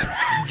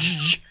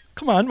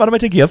 Come on. What am I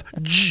thinking of?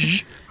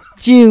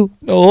 Jew.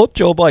 Oh,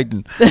 Joe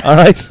Biden. All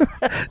right.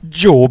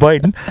 Joe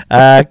Biden.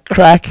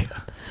 Crack.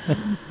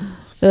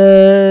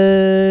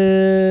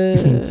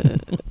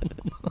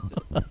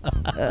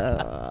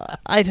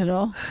 I don't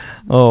know.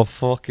 Oh,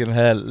 fucking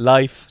hell.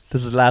 Life.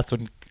 This is the last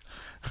one.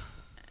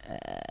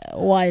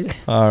 Wild.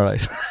 All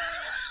right.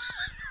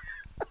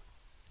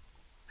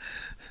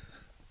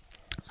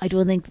 I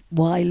don't think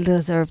wild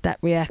deserved that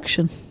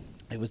reaction.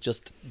 It was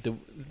just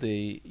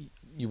the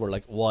you were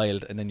like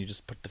wild, and then you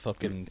just put the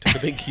fucking took a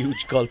big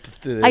huge gulp of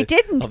the. I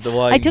didn't. Of the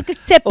wine. I took a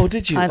sip. Oh,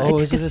 did you?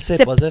 Was it a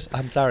sip? Was it?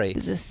 I'm sorry.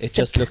 It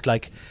just looked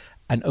like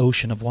an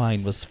ocean of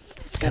wine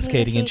was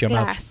cascading into your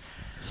mouth.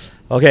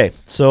 Okay,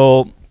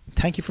 so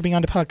thank you for being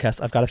on the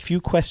podcast. I've got a few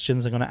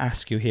questions I'm going to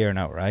ask you here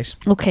now, right?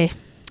 Okay.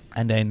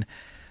 And then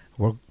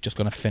we're just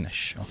going to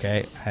finish,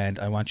 okay? And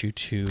I want you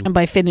to... And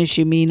by finish,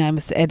 you mean I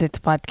must edit the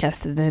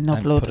podcast and then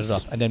upload put it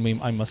up. And then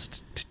I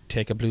must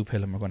take a blue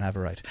pill and we're going to have it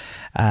right.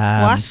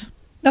 What?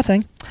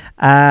 Nothing.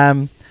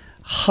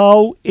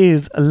 How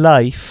is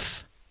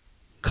life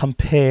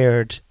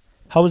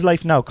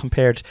now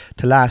compared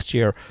to last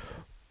year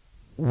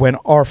when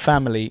our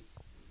family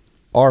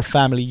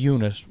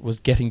unit was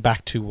getting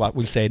back to what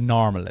we'll say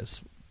normal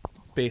is?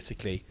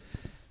 Basically,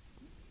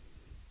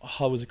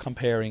 how is it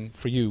comparing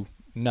for you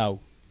now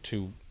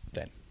to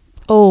then?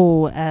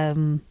 Oh,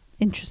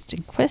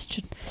 interesting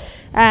question.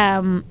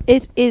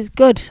 It is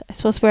good. I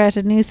suppose we're at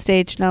a new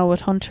stage now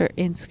with Hunter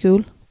in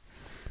school.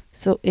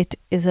 So it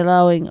is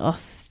allowing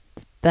us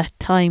that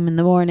time in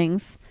the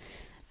mornings.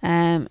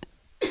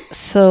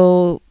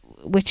 So,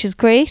 which is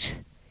great.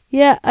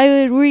 Yeah, I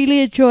would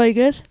really enjoy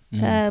it.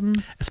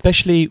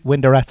 Especially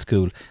when they're at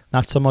school,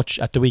 not so much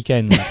at the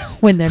weekends.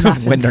 when they're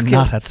not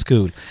not at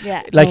school.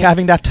 Yeah, like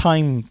having that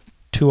time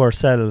to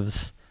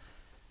ourselves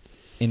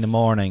in the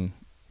morning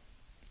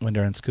when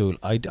they're in school.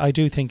 I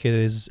do think it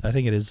is. I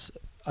think it's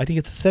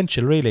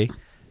essential, really.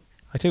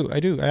 I do.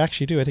 I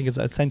actually do. I think it's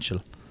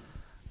essential.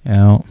 You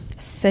know,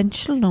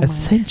 essential. No,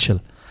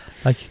 essential.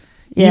 Like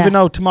even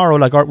now tomorrow,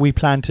 like we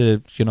plan to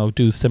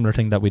do similar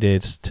thing that we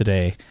did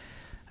today.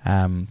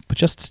 But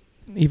just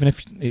even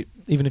if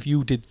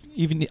you did,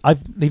 even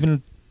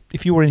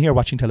if you were in here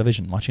watching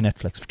television, watching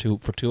Netflix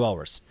for 2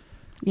 hours,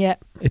 yeah,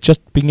 it's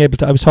just being able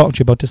to. I was talking to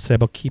you about this today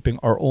about keeping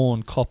our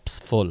own cups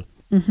full,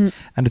 and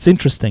it's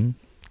interesting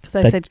because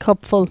I said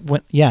cup full.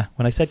 When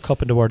I said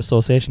cup in the word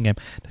association game,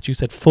 that you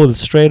said full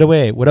straight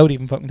away without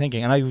even fucking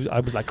thinking, and I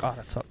was like, oh,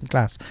 that's something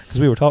class, because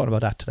we were talking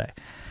about that today,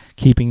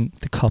 keeping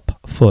the cup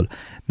full.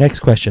 Next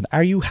question: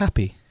 are you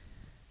happy?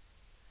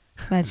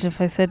 Imagine if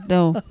I said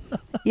no.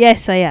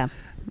 Yes, I am.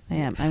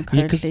 I'm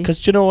currently.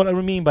 Because you know what I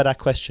mean by that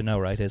question now,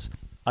 right? Is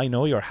I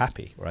know you're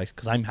happy, right?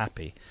 Because I'm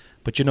happy,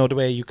 but you know the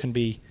way you can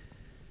be.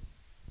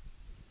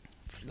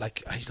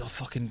 Like I don't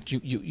fucking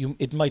you.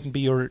 It mightn't be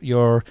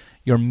your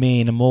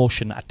main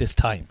emotion at this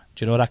time.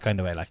 Do you know that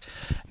kind of way? Like,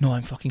 no,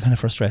 I'm fucking kind of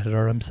frustrated,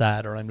 or I'm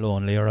sad, or I'm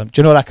lonely, or do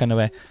you know that kind of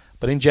way?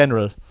 But in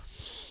general,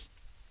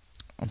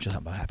 I'm just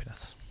talking about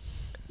happiness.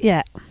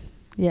 Yeah.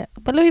 Yeah.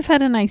 But we've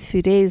had a nice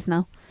few days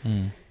now.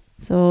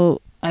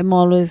 So I'm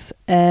always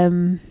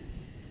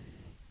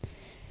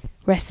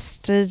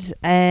rested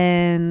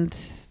and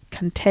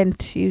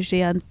content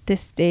usually on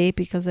this day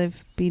because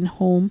I've been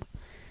home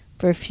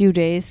for a few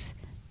days.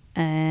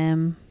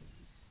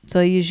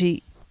 So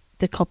usually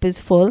the cup is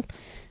full.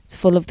 It's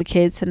full of the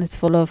kids and it's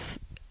full of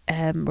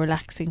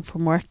relaxing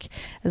from work.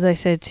 As I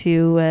said to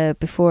you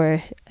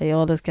before, I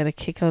always get a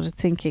kick out of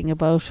thinking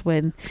about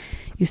when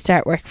you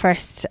start work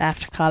first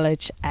after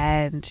college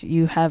and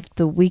you have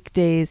the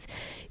weekdays,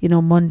 you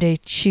know, Monday,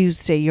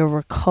 Tuesday, you're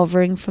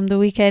recovering from the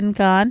weekend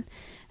gone,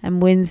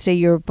 and Wednesday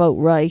you're about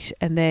right,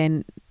 and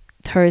then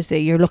Thursday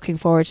you're looking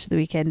forward to the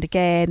weekend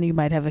again. You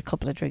might have a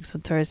couple of drinks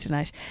on Thursday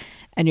night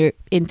and you're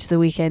into the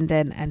weekend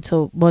then, and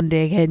so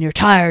Monday again you're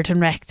tired and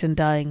wrecked and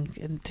dying,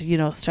 and you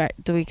know, start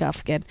the week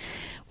off again.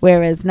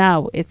 Whereas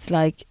now it's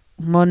like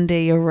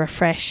Monday you're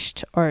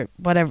refreshed, or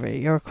whatever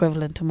your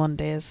equivalent to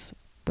Monday is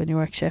when you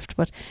work shift,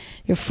 but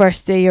your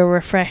first day you're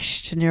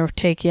refreshed and you're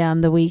taking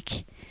on the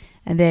week,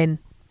 and then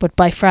but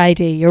by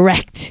Friday you're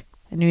wrecked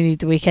and you need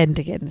the weekend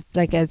again. It's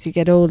like as you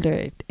get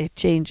older it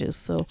changes.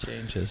 So it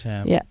changes.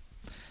 Yeah.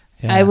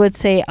 I would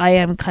say I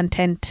am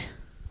content.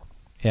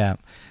 Yeah.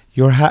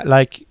 You're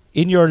like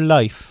in your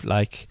life,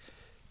 like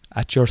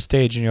at your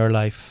stage in your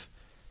life,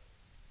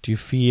 do you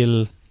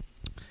feel, do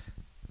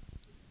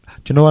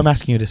you know I'm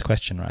asking you this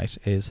question, right,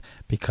 is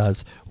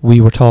because we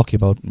were talking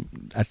about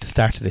at the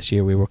start of this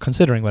year, we were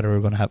considering whether we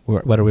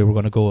were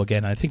going to go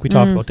again. And I think we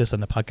talked about this on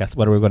the podcast,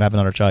 whether we were going to have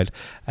another child,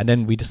 and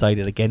then we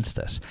decided against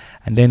it.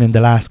 And then in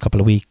the last couple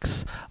of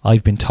weeks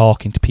I've been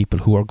talking to people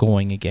who are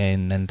going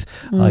again, and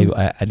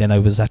and then I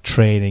was at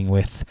training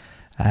with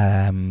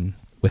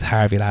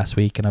Harvey last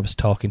week, and I was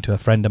talking to a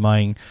friend of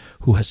mine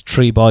who has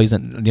 3 boys,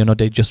 and you know,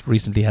 they just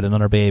recently had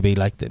another baby,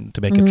 like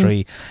to make it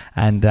 3,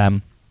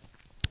 and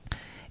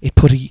it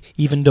put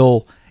even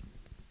though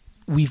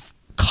we've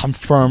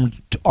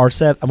confirmed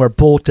ourselves and we're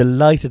both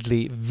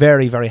delightedly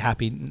very, very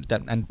happy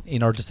that, and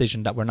in our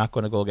decision that we're not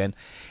going to go again,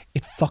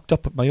 it fucked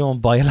up my own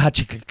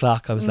biological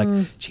clock. I was like,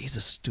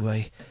 Jesus, do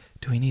we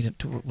need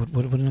it?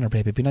 Would another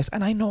baby be nice?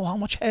 And I know how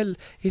much hell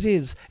it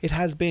is. It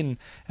has been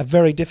a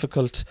very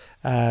difficult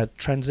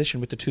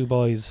transition with the 2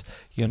 boys.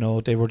 You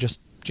know, they were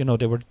just, you know,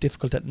 they were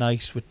difficult at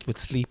night with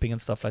sleeping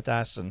and stuff like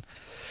that. And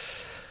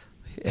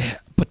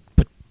but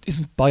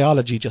isn't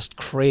biology just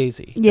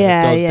crazy?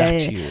 Yeah, that it does yeah, that yeah.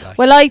 to you. Like?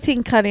 Well, I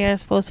think, Connie, I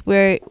suppose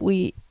we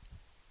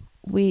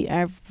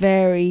are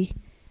very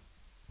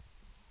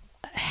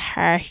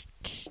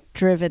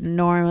heart-driven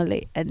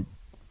normally, and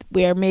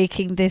we are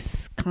making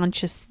this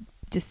conscious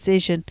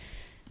decision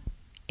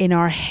in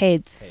our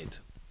heads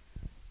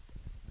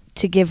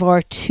to give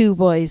our 2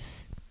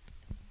 boys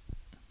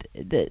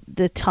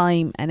the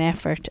time and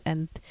effort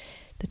and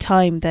the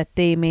time that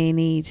they may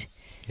need.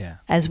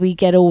 As we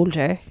get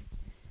older,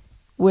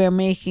 we're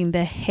making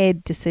the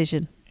head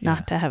decision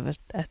not to have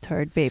a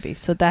third baby.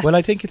 So that's, well,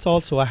 I think it's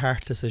also a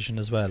heart decision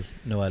as well,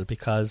 Noelle,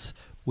 because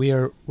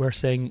we're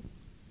saying,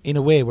 in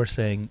a way, we're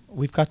saying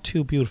we've got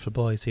 2 beautiful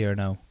boys here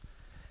now,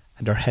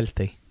 and they're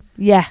healthy.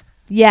 Yeah,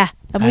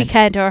 and we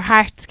can't. Our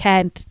hearts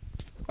can't.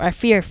 Are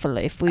fearful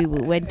if we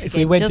went again. If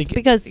we went just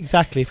because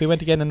exactly, if we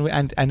went again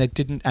and it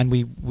didn't, and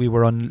we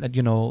were on,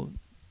 you know,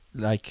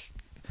 like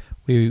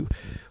we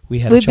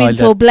had we've a child. Been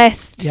so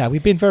blessed. Yeah,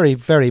 we've been very,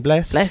 very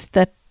blessed. Blessed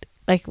that,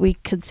 like, we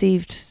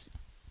conceived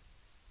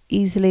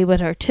easily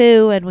with our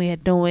 2 and we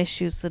had no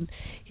issues, and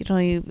you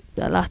know,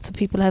 lots of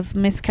people have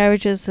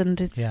miscarriages,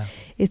 and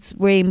it's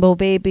rainbow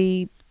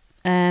baby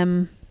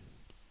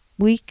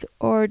week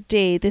or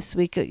day this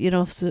week, you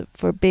know,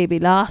 for baby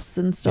loss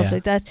and stuff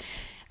like that.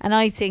 And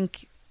I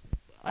think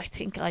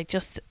I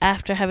just,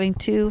 after having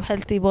 2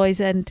 healthy boys,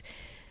 and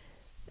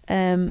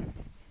you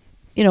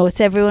know,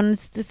 it's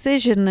everyone's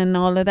decision and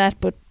all of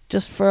that, but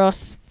just for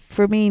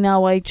me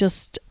now, I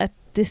just, at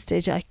this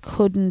stage, I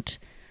couldn't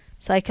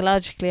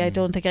psychologically, I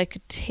don't think I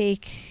could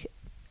take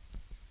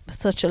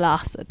such a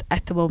loss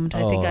at the moment.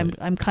 I think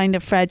I'm kind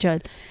of fragile,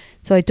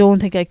 so I don't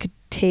think I could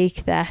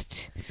take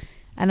that,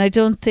 and I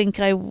don't think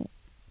I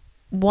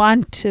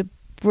want to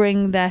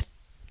bring that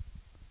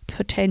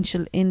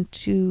potential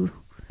into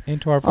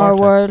our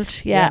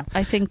world.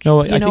 I think,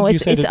 no, you know,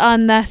 it's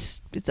on that,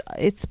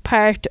 it's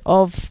part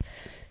of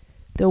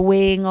the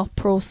weighing up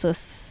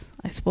process,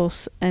 I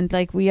suppose. And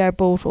like, we are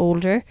both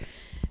older.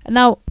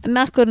 Now, I'm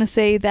not going to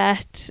say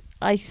that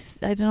I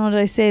don't know that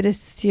I say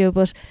this to you,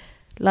 but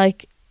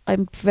like,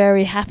 I'm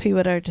very happy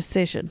with our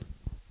decision.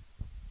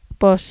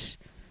 But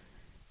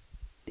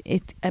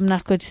I'm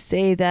not going to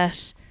say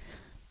that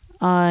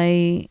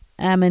I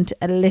amn't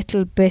a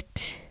little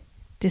bit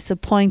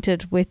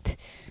disappointed with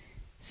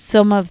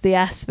some of the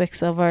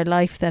aspects of our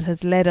life that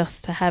has led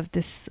us to have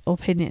this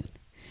opinion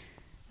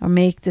or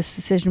make this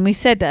decision. I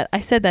said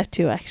that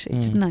too,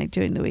 actually, didn't I,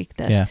 during the week,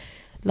 that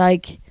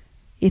like,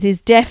 it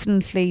is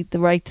definitely the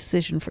right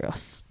decision for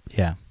us.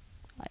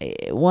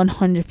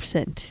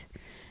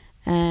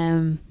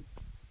 100%.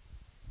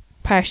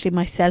 Partially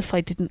myself,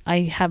 I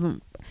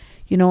haven't,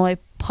 you know, I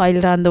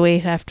piled on the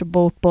weight after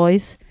both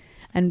boys,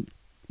 and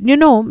you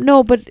know,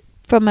 no, but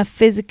from a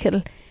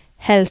physical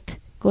health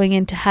going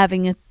into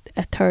having a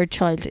third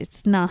child,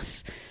 it's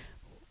not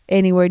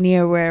anywhere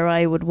near where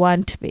I would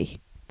want to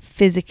be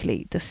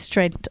physically, the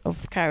strength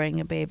of carrying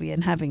a baby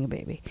and having a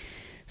baby.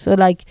 So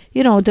like,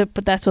 you know,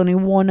 but that's only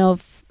one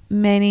of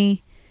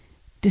many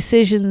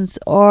decisions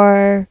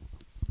or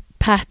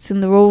paths in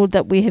the road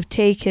that we have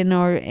taken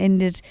or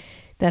ended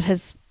that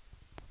has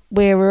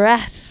where we're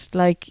at.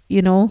 Like,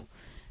 you know,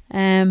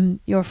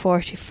 you're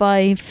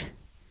 45.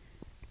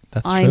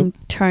 That's I'm true.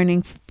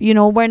 turning, you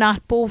know, we're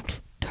not both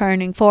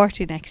turning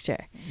 40 next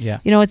year. Yeah.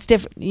 You know, it's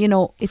different. You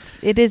know, it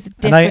is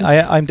different. And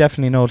I'm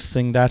definitely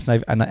noticing that,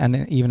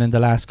 and even in the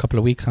last couple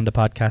of weeks on the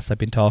podcast, I've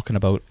been talking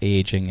about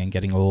aging and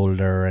getting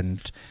older,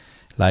 and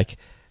like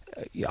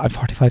I'm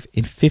 45.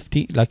 In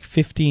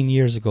 15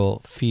 years ago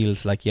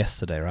feels like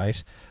yesterday,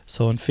 right?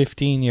 So in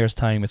 15 years'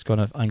 time,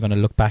 I'm gonna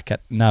look back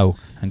at now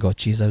and go,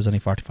 geez, I was only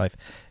 45.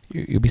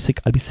 You'll be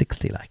sick. I'll be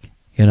 60, like,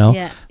 you know.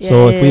 Yeah,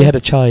 So if we had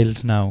a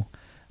child now,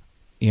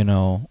 you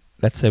know,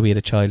 let's say we had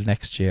a child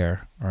next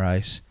year, all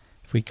right?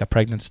 If we got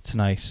pregnant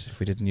tonight, if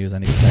we didn't use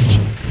any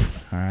protection,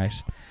 all right?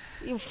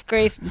 You've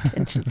great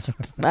intentions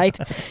for tonight.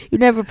 You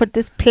never put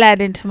this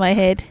plan into my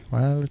head.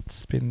 Well,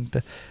 it's been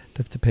the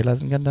pill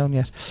hasn't gone down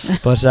yet,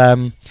 but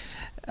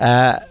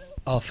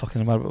oh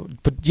fucking hell.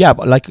 But yeah,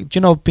 but like,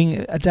 you know,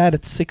 being a dad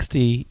at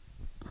 60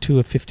 to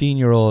a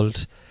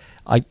 15-year-old,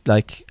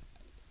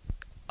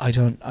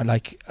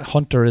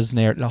 Hunter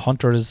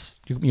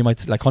is you might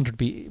say, like, Hunter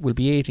will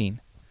be 18,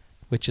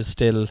 which is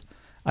still,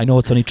 I know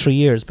it's only 3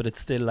 years, but it's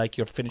still like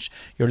you're finished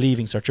your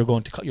leaving cert.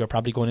 You're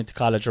probably going into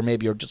college, or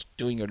maybe you're just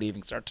doing your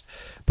leaving cert,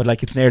 but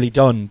like it's nearly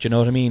done. Do you know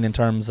what I mean? In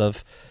terms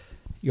of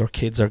your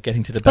kids are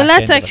getting to the back Well,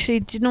 that's end actually,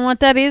 do you know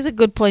what? That is a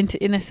good point,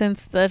 in a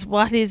sense, that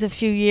what is a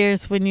few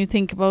years when you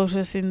think about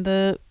it in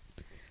the...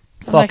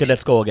 Fuck it,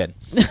 let's go again.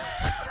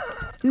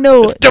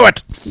 No. Let's do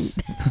it!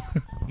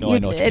 No, I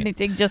know what you mean.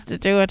 Anything just to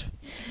do it.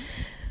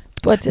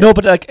 But no,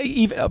 but like,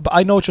 even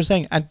I know what you're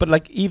saying, but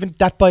like, even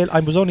that,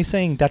 I was only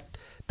saying that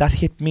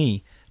hit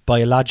me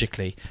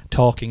biologically,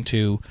 talking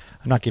to,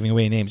 I'm not giving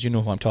away names, you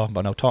know who I'm talking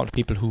about now, talking to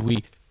people who we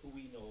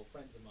know,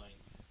 friends of mine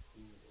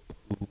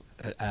who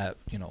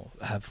you know,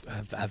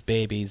 have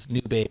babies,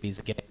 new babies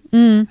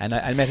again. And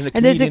I met a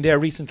comedian there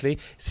recently.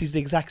 He's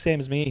the exact same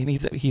as me, and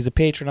he's a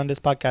patron on this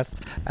podcast,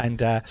 and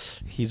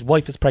his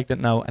wife is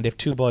pregnant now, and they have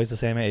 2 boys the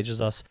same age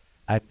as us,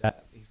 and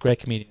he's a great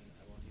comedian.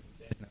 I won't even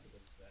say it now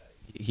because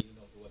he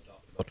knows who I'm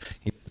talking about.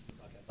 He listens to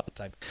the podcast all the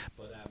time.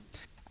 But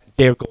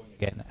they're going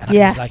again, and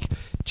I was like,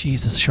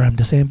 Jesus, sure, I'm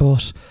the same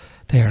boat.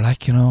 They're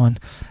like, you know,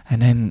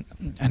 and then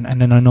I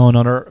know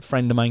another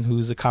friend of mine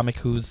who's a comic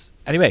who's,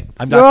 anyway,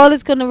 you're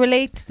always going to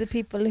relate to the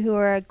people who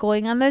are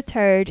going on their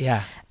third,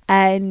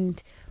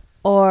 and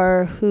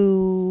or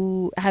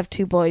who have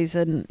 2 boys,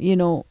 and you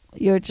know,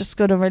 you're just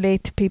going to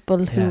relate to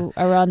people who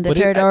are on the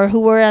third, or who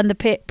were on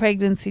the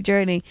pregnancy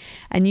journey,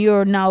 and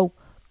you're now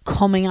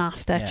coming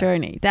off that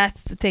journey.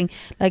 That's the thing.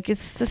 Like,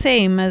 it's the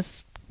same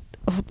as,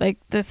 like,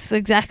 that's the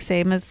exact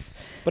same as.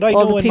 But I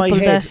know in my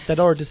head that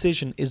our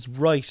decision is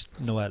right,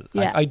 Noelle.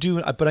 Yeah. I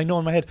do, but I know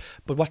in my head.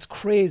 But what's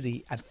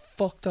crazy and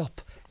fucked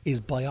up is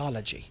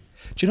biology.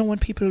 Do you know when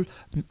people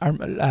are,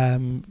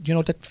 you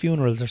know, that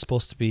funerals are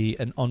supposed to be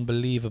an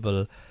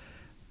unbelievable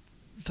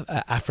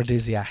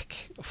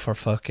aphrodisiac for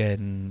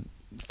fucking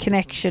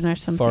connection or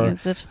something,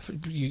 is it?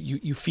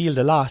 You feel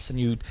the loss,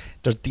 and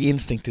the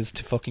instinct is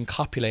to fucking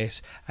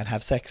copulate and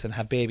have sex and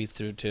have babies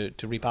to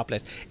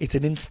repopulate. It's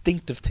an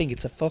instinctive thing.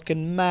 It's a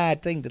fucking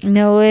mad thing that's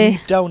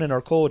deep down in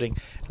our coding.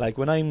 Like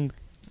when I'm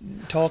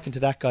talking to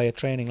that guy at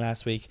training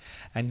last week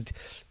and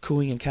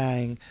cooing and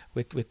cawing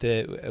with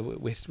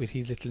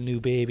his little new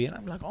baby, and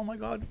I'm like, oh my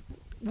God,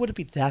 would it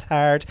be that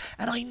hard?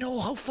 And I know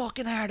how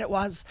fucking hard it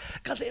was,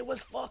 because it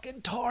was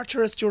fucking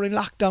torturous during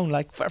lockdown,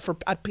 like for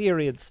at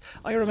periods.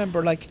 I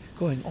remember like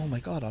going, oh my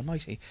God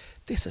almighty,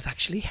 this is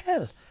actually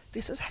hell.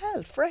 This is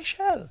hell, fresh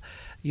hell,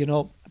 you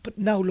know. But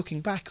now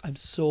looking back, I'm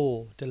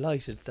so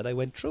delighted that I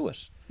went through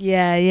it.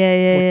 Yeah.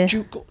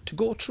 But to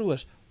go through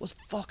it was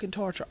fucking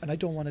torture, and I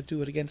don't want to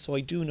do it again. So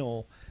I do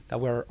know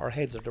that our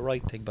heads are the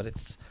right thing, but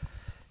it's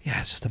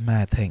just a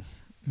mad thing.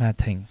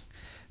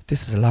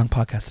 This is a long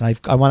podcast, and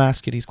I want to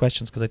ask you these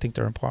questions because I think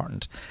they're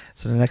important.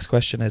 So the next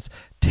question is,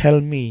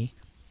 tell me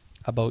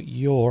about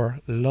your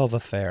love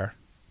affair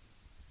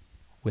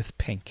with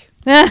Pink.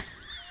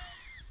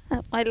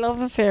 My love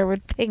affair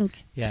with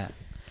Pink. Yeah.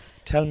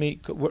 Tell me.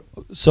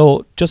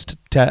 So just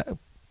to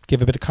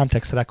give a bit of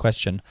context to that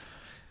question,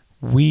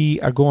 we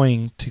are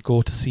going to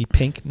go to see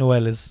Pink.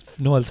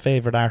 Noelle's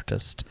favourite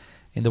artist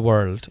in the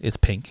world is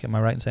Pink. Am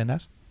I right in saying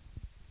that?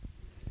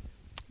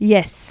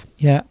 Yes.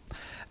 Yeah.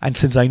 And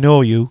since I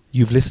know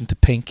you've listened to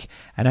Pink,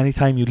 and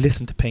anytime you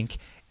listen to Pink,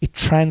 it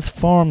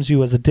transforms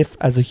you as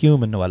a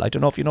human, Noelle. I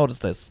don't know if you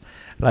noticed this.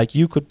 Like,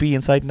 you could be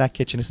inside in that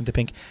kitchen listening to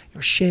Pink.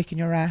 You're shaking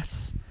your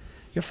ass.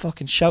 You're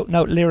fucking shouting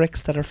out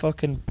lyrics that are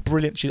fucking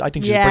brilliant. I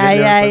think she's a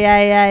brilliant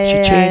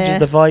lyricist. She changes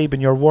the vibe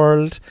in your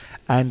world,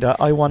 and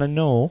I want to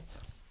know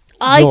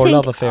your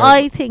love affair.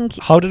 I think.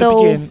 How did it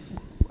begin?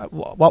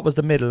 What was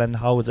the middle, and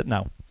how is it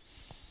now?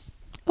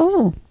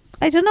 Oh,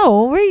 I don't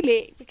know,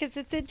 really, because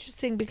it's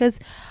interesting, because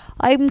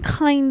I'm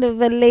kind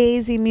of a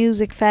lazy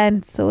music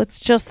fan, so it's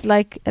just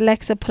like,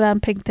 Alexa, put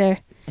on Pink there.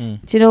 Do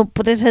you know,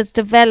 but it has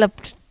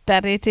developed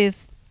that it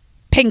is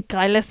Pink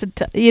I listen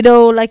to, you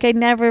know, like I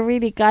never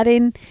really got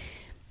in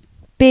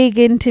big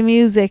into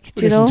music,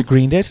 do you know. Listen to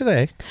Green Day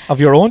today, of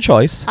your own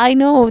choice. I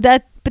know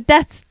that, but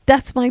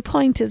that's my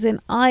point, is in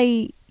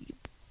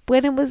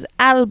when it was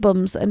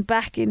albums, and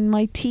back in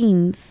my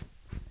teens,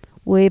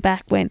 way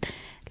back when,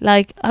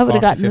 like I would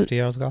have gotten 50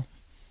 years ago.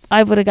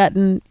 I would have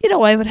gotten, you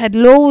know, I would have had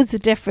loads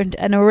of different,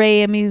 an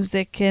array of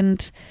music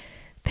and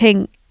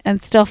thing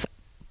and stuff.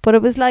 But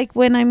it was like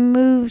when I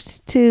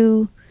moved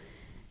to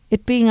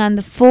it being on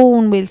the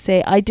phone, we'll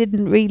say, I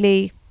didn't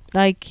really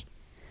like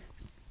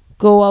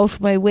go out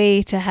of my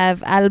way to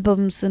have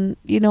albums, and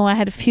you know, I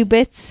had a few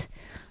bits.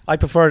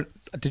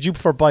 Did you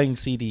prefer buying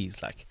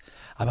CDs? Like,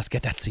 I must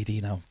get that CD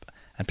now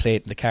and play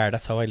it in the car.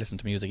 That's how I listen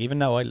to music. Even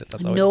now,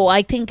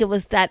 I think it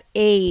was that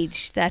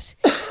age that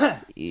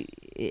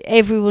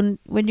everyone,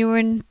 when you were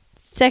in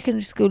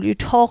secondary school, you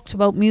talked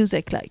about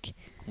music, like,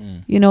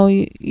 you know,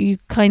 you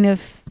kind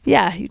of,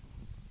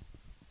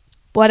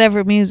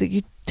 whatever music,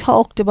 you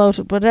talked about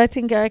it. But I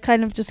think I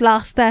kind of just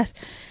lost that,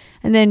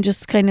 and then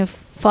just kind of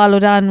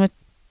followed on with,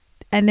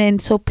 and then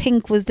so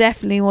Pink was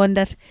definitely one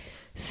that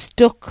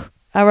stuck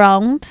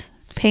around.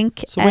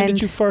 Pink. So when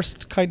did you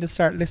first kind of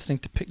start listening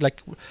to Pink?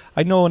 Like,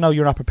 I know now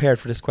you're not prepared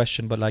for this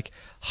question, but like,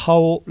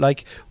 how,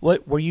 like,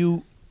 what were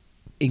you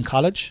in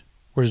college?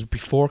 Was it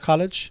before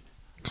college?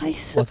 I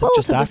suppose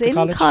it was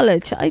in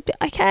college.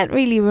 I can't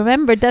really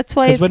remember. That's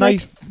why. Because when I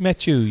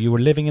met you, you were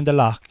living in the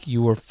Loch.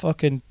 You were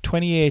fucking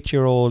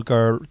 28-year-old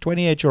girl,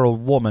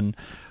 28-year-old woman,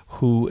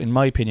 who, in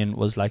my opinion,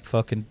 was like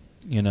fucking,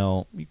 you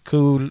know,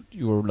 cool.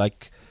 You were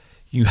like,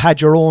 you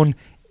had your own.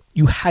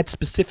 You had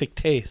specific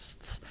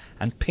tastes,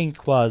 and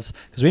Pink was,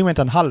 because we went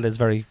on holidays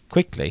very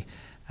quickly,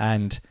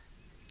 and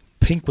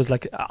Pink was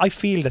like, I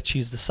feel that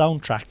she's the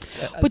soundtrack.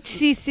 But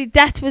see,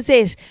 that was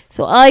it.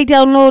 So I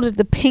downloaded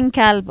the Pink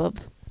album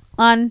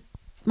on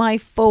my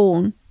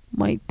phone,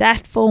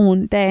 that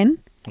phone then.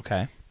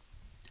 Okay.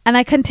 And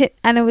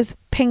and it was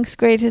Pink's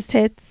greatest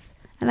hits,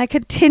 and I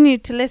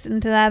continued to listen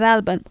to that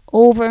album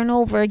over and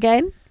over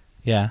again.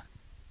 Yeah.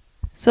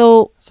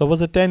 So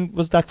was it then?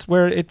 Was that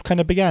where it kind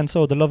of began?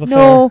 So the love affair.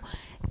 No,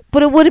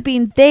 but it would have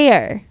been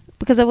there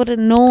because I would have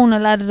known a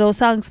lot of those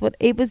songs. But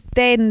it was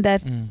then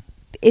that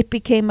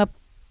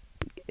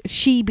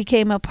she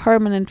became a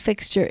permanent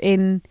fixture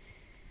in,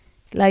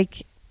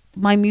 like,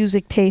 my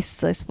music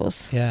tastes, I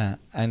suppose. Yeah,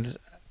 and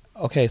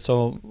okay,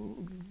 so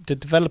the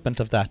development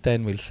of that,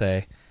 then we'll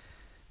say,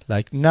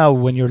 like now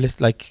when you're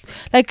listening,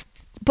 like,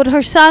 but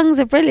her songs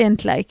are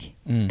brilliant. Like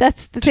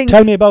that's the thing.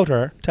 Tell me about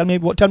her. Tell me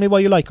why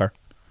you like her.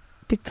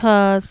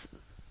 Because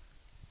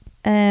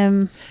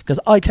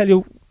I tell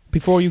you,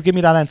 before you give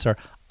me that answer,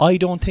 I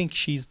don't think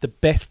she's the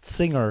best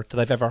singer that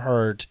I've ever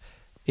heard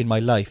in my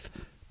life,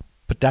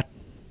 but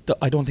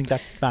I don't think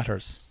that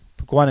matters.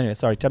 But go on anyway.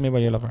 Sorry, tell me why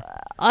you love her.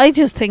 I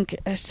just think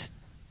it's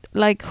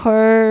like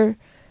her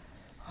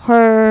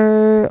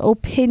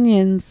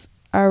opinions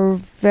are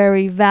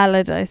very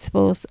valid, I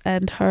suppose,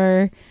 and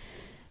her,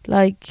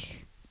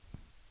 like,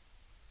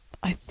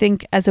 I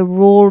think as a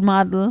role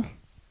model,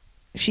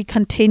 she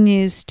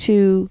continues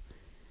to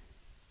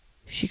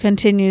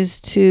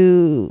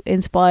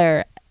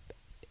inspire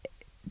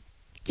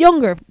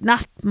younger,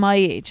 not my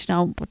age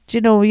now, but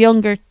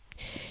younger,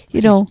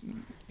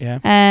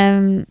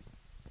 yeah.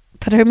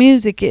 But her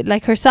music,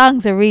 like her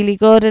songs are really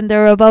good, and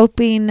they're about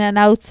being an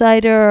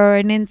outsider or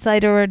an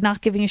insider or not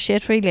giving a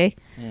shit, really.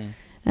 She's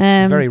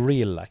very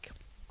real, like.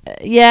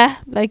 Yeah,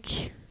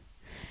 like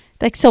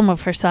some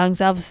of her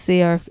songs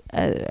obviously are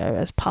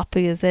as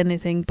poppy as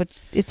anything, but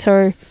it's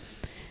her.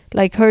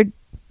 Like her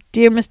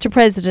Dear Mr.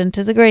 President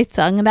is a great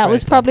song, and that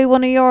was probably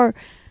one of your,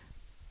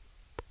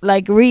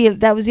 like,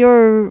 that was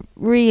your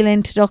real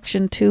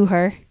introduction to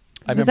her.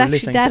 It was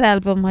actually that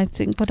album, I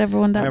think, whatever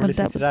one that was. I remember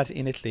listening to that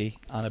in Italy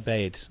on a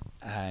bed,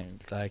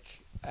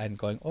 and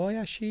going, oh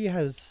yeah, she's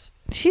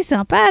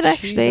not bad,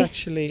 actually. She's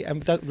actually,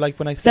 and that, like,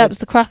 when I said that was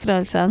the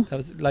Crocodile song. That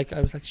was like,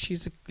 I was like,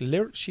 she's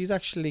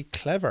actually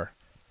clever.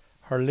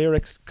 Her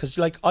lyrics, because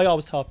like I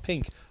always thought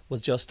Pink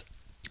was just,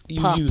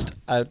 you used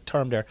a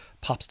term there,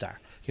 pop star.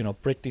 You know,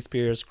 Britney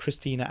Spears,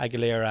 Christina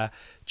Aguilera,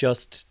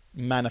 just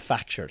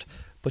manufactured.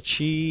 But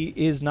she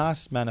is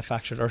not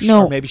manufactured, or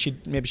maybe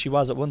she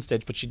was at one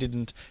stage, but she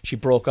didn't. She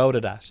broke out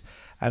of that,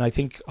 and I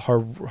think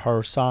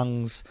her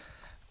songs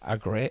are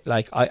great.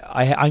 Like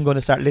I'm going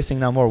to start listening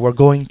now more. We're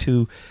going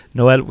to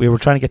Noel. We were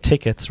trying to get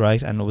tickets,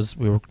 right, and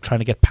we were trying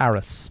to get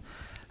Paris,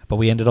 but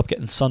we ended up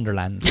getting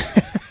Sunderland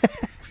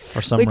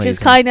for some reason, which is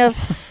kind of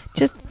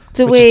just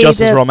the which way is just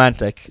as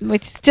romantic.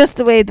 Which is just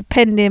the way the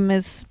pendulum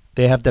is.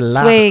 They have the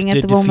swaying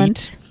at the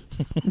moment.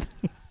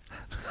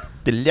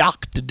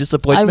 The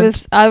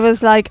disappointment. I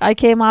was like, I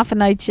came off a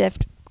night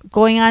shift,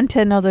 going on to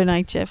another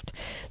night shift.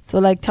 So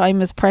like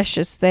time is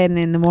precious then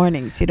in the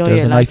mornings,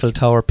 There's an Eiffel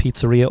Tower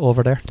pizzeria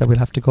over there that we'll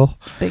have to go.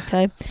 Big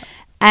time.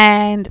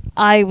 And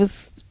I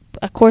was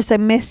of course, I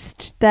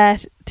missed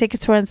that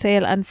tickets were on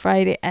sale on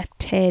Friday at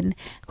 10.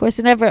 Of course,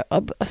 I never,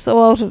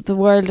 so out of the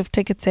world of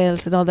ticket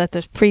sales and all that,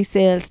 there's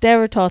pre-sales,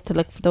 never thought to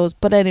look for those.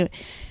 But anyway,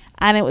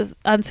 and it was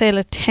on sale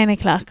at 10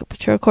 o'clock.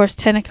 But sure, of course,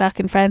 10 o'clock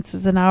in France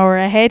is an hour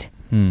ahead.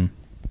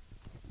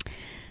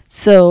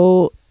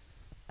 So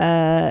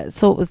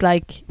it was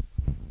like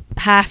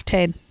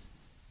 10:30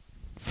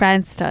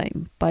 France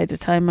time by the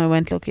time I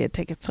went looking at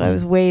tickets. So I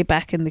was way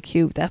back in the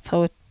queue. That's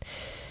how it.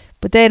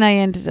 But then I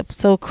ended up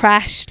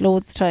crashed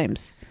loads of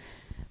times.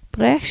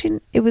 But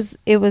it was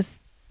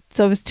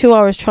 2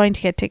 hours trying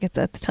to get tickets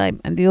at the time,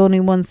 and the only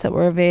ones that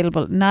were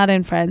available, not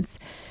in France.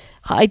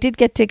 I did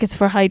get tickets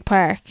for Hyde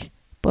Park,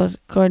 but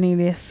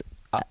Cornelius,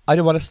 I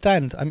don't want to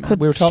stand.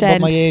 We were talking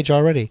about my age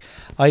already.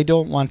 I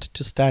don't want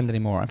to stand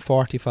anymore. I'm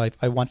 45.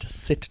 I want to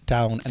sit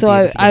down and be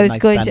able to get a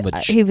nice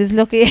sandwich. He was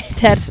lucky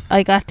that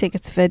I got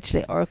tickets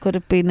eventually, or it could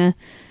have been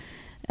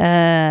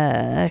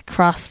a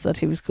cross that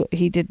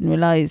he didn't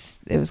realise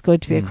it was going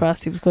to be a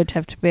cross he was going to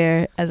have to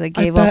bear as I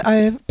gave up. I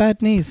have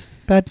bad knee.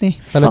 Well,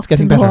 it's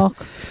getting better.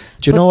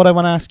 Do you know what I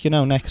want to ask you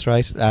now next,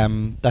 right?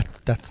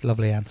 That's a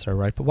lovely answer,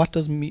 right? But what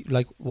does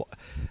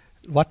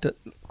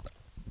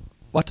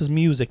what does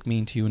music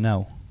mean to you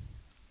now?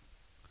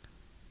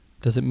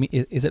 Is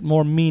it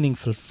more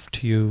meaningful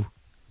to you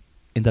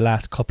in the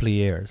last couple of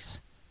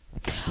years?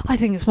 I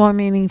think it's more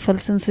meaningful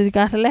since we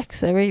got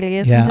Alexa, really,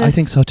 isn't it? Yeah, I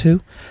think so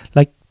too.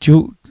 Like,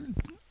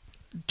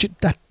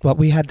 that what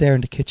we had there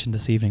in the kitchen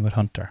this evening with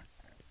Hunter.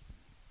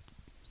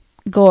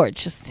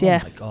 Gorgeous,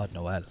 yeah. Oh my God,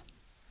 Noelle.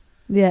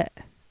 Yeah.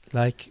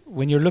 Like,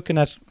 when you're looking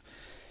at...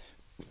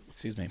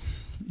 Excuse me.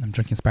 I'm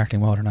drinking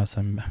sparkling water now, so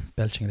I'm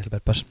belching a little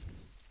bit, but...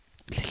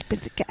 A little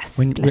bit of gas.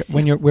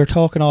 When we're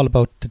talking all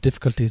about the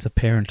difficulties of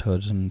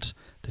parenthood and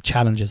the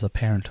challenges of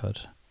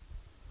parenthood,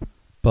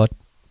 but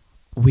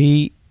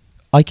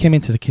I came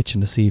into the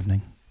kitchen this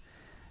evening,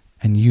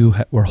 and you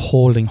were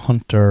holding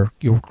Hunter.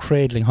 You were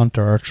cradling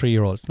Hunter, our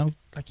 3-year-old. Now,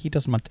 like, he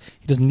doesn't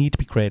need to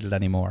be cradled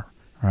anymore,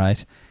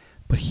 right?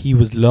 But he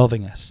was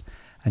loving it,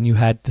 and you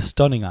had the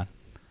stunning on,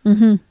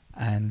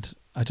 and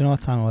I don't know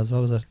what song it was.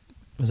 What was it?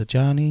 Was it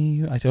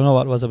Johnny? I don't know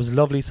what it was. It was a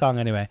lovely song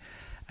anyway,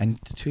 and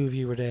the two of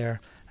you were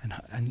there.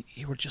 And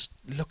you were just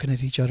looking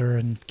at each other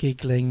and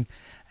giggling.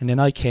 And then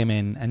I came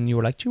in and you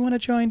were like, do you want to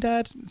join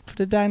Dad for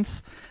the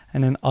dance?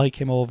 And then I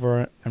came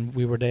over and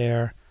we were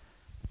there.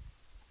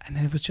 And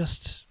then it was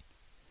just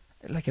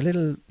like a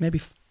little,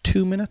 maybe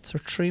 2 minutes or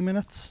 3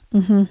 minutes.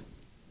 And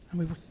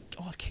we were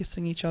all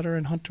kissing each other,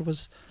 and Hunter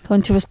was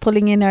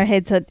pulling in our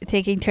heads,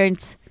 taking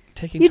turns.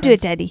 You do it,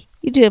 Daddy.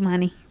 You do it,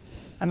 Manny.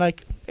 And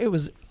like, it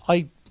was,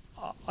 I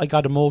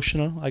got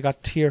emotional. I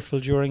got tearful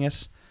during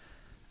it.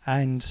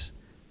 And...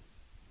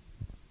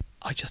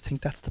 I just think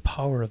that's the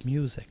power of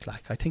music.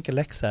 Like, I think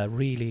Alexa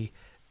really,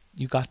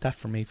 you got that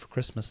for me for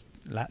Christmas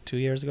 2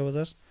 years ago, was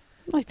it?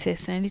 I'd say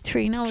it's nearly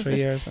 3 now. 3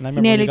 years, and I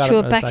remember he nearly threw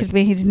it back at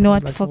me. He didn't know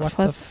what the fuck it was.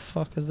 What the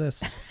fuck is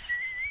this?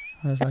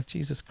 I was like,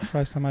 Jesus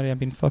Christ Almighty! I've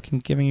been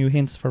fucking giving you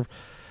hints for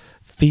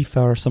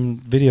FIFA or some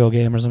video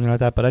game or something like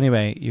that. But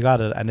anyway, you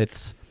got it, and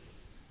it's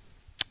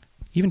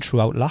even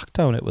throughout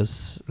lockdown. It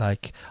was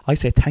like, I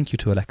say thank you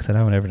to Alexa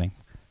now and everything.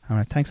 I'm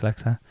like, thanks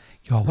Alexa,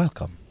 you're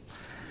welcome.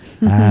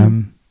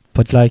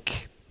 But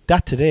like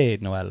that today,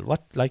 Noelle,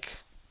 what, like...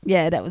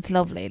 Yeah, that was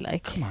lovely,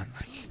 like... Come on,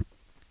 like...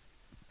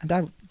 And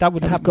that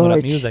wouldn't happen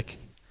without music.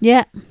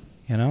 Yeah.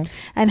 You know?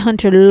 And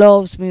Hunter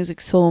loves music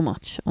so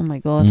much. Oh my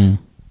God.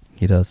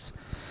 He does.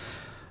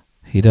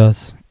 He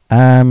does.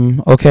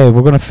 Okay,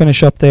 we're going to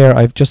finish up there.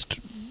 I've just...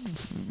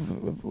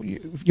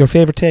 your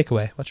favourite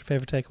takeaway. What's your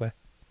favourite takeaway?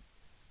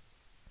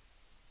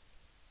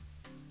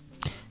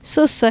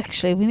 Sus,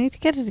 actually. We need to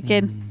get it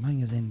again. Mine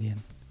is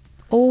Indian.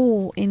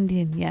 Oh,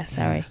 Indian. Yeah,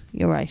 sorry.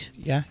 You're right.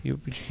 Yeah?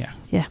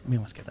 Yeah. We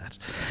must get that.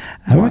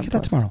 We might get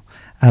that tomorrow.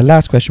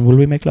 Last question. Will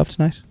we make love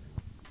tonight?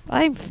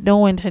 I've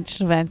no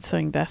intention of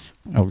answering that.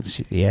 Oh,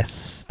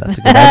 yes. That's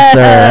a good answer.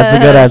 That's a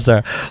good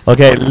answer.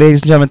 Okay,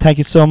 ladies and gentlemen, thank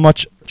you so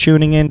much for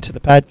tuning in to the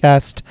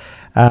podcast.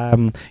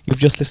 You've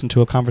just listened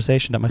to a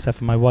conversation that myself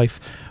and my wife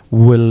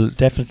will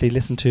definitely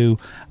listen to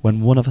when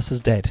one of us is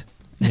dead.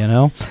 You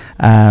know?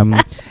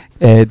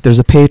 There's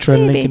a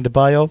Patreon link in the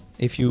bio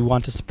if you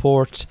want to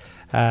support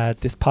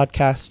this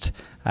podcast.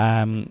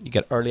 You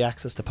get early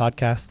access to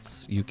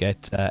podcasts. You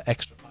get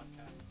extra podcasts.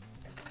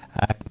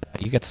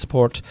 You get to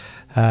support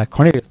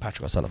Cornelius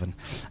Patrick O'Sullivan.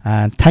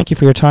 And thank you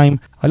for your time.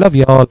 I love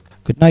you all.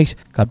 Good night.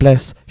 God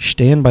bless.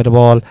 Stay in by the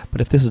wall.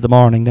 But if this is the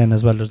morning, then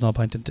as well, there's no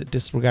point in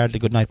disregard the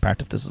good night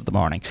part if this is the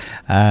morning.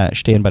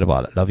 Stay in by the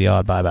wall. Love you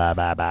all. Bye bye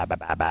bye bye bye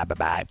bye bye bye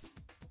bye.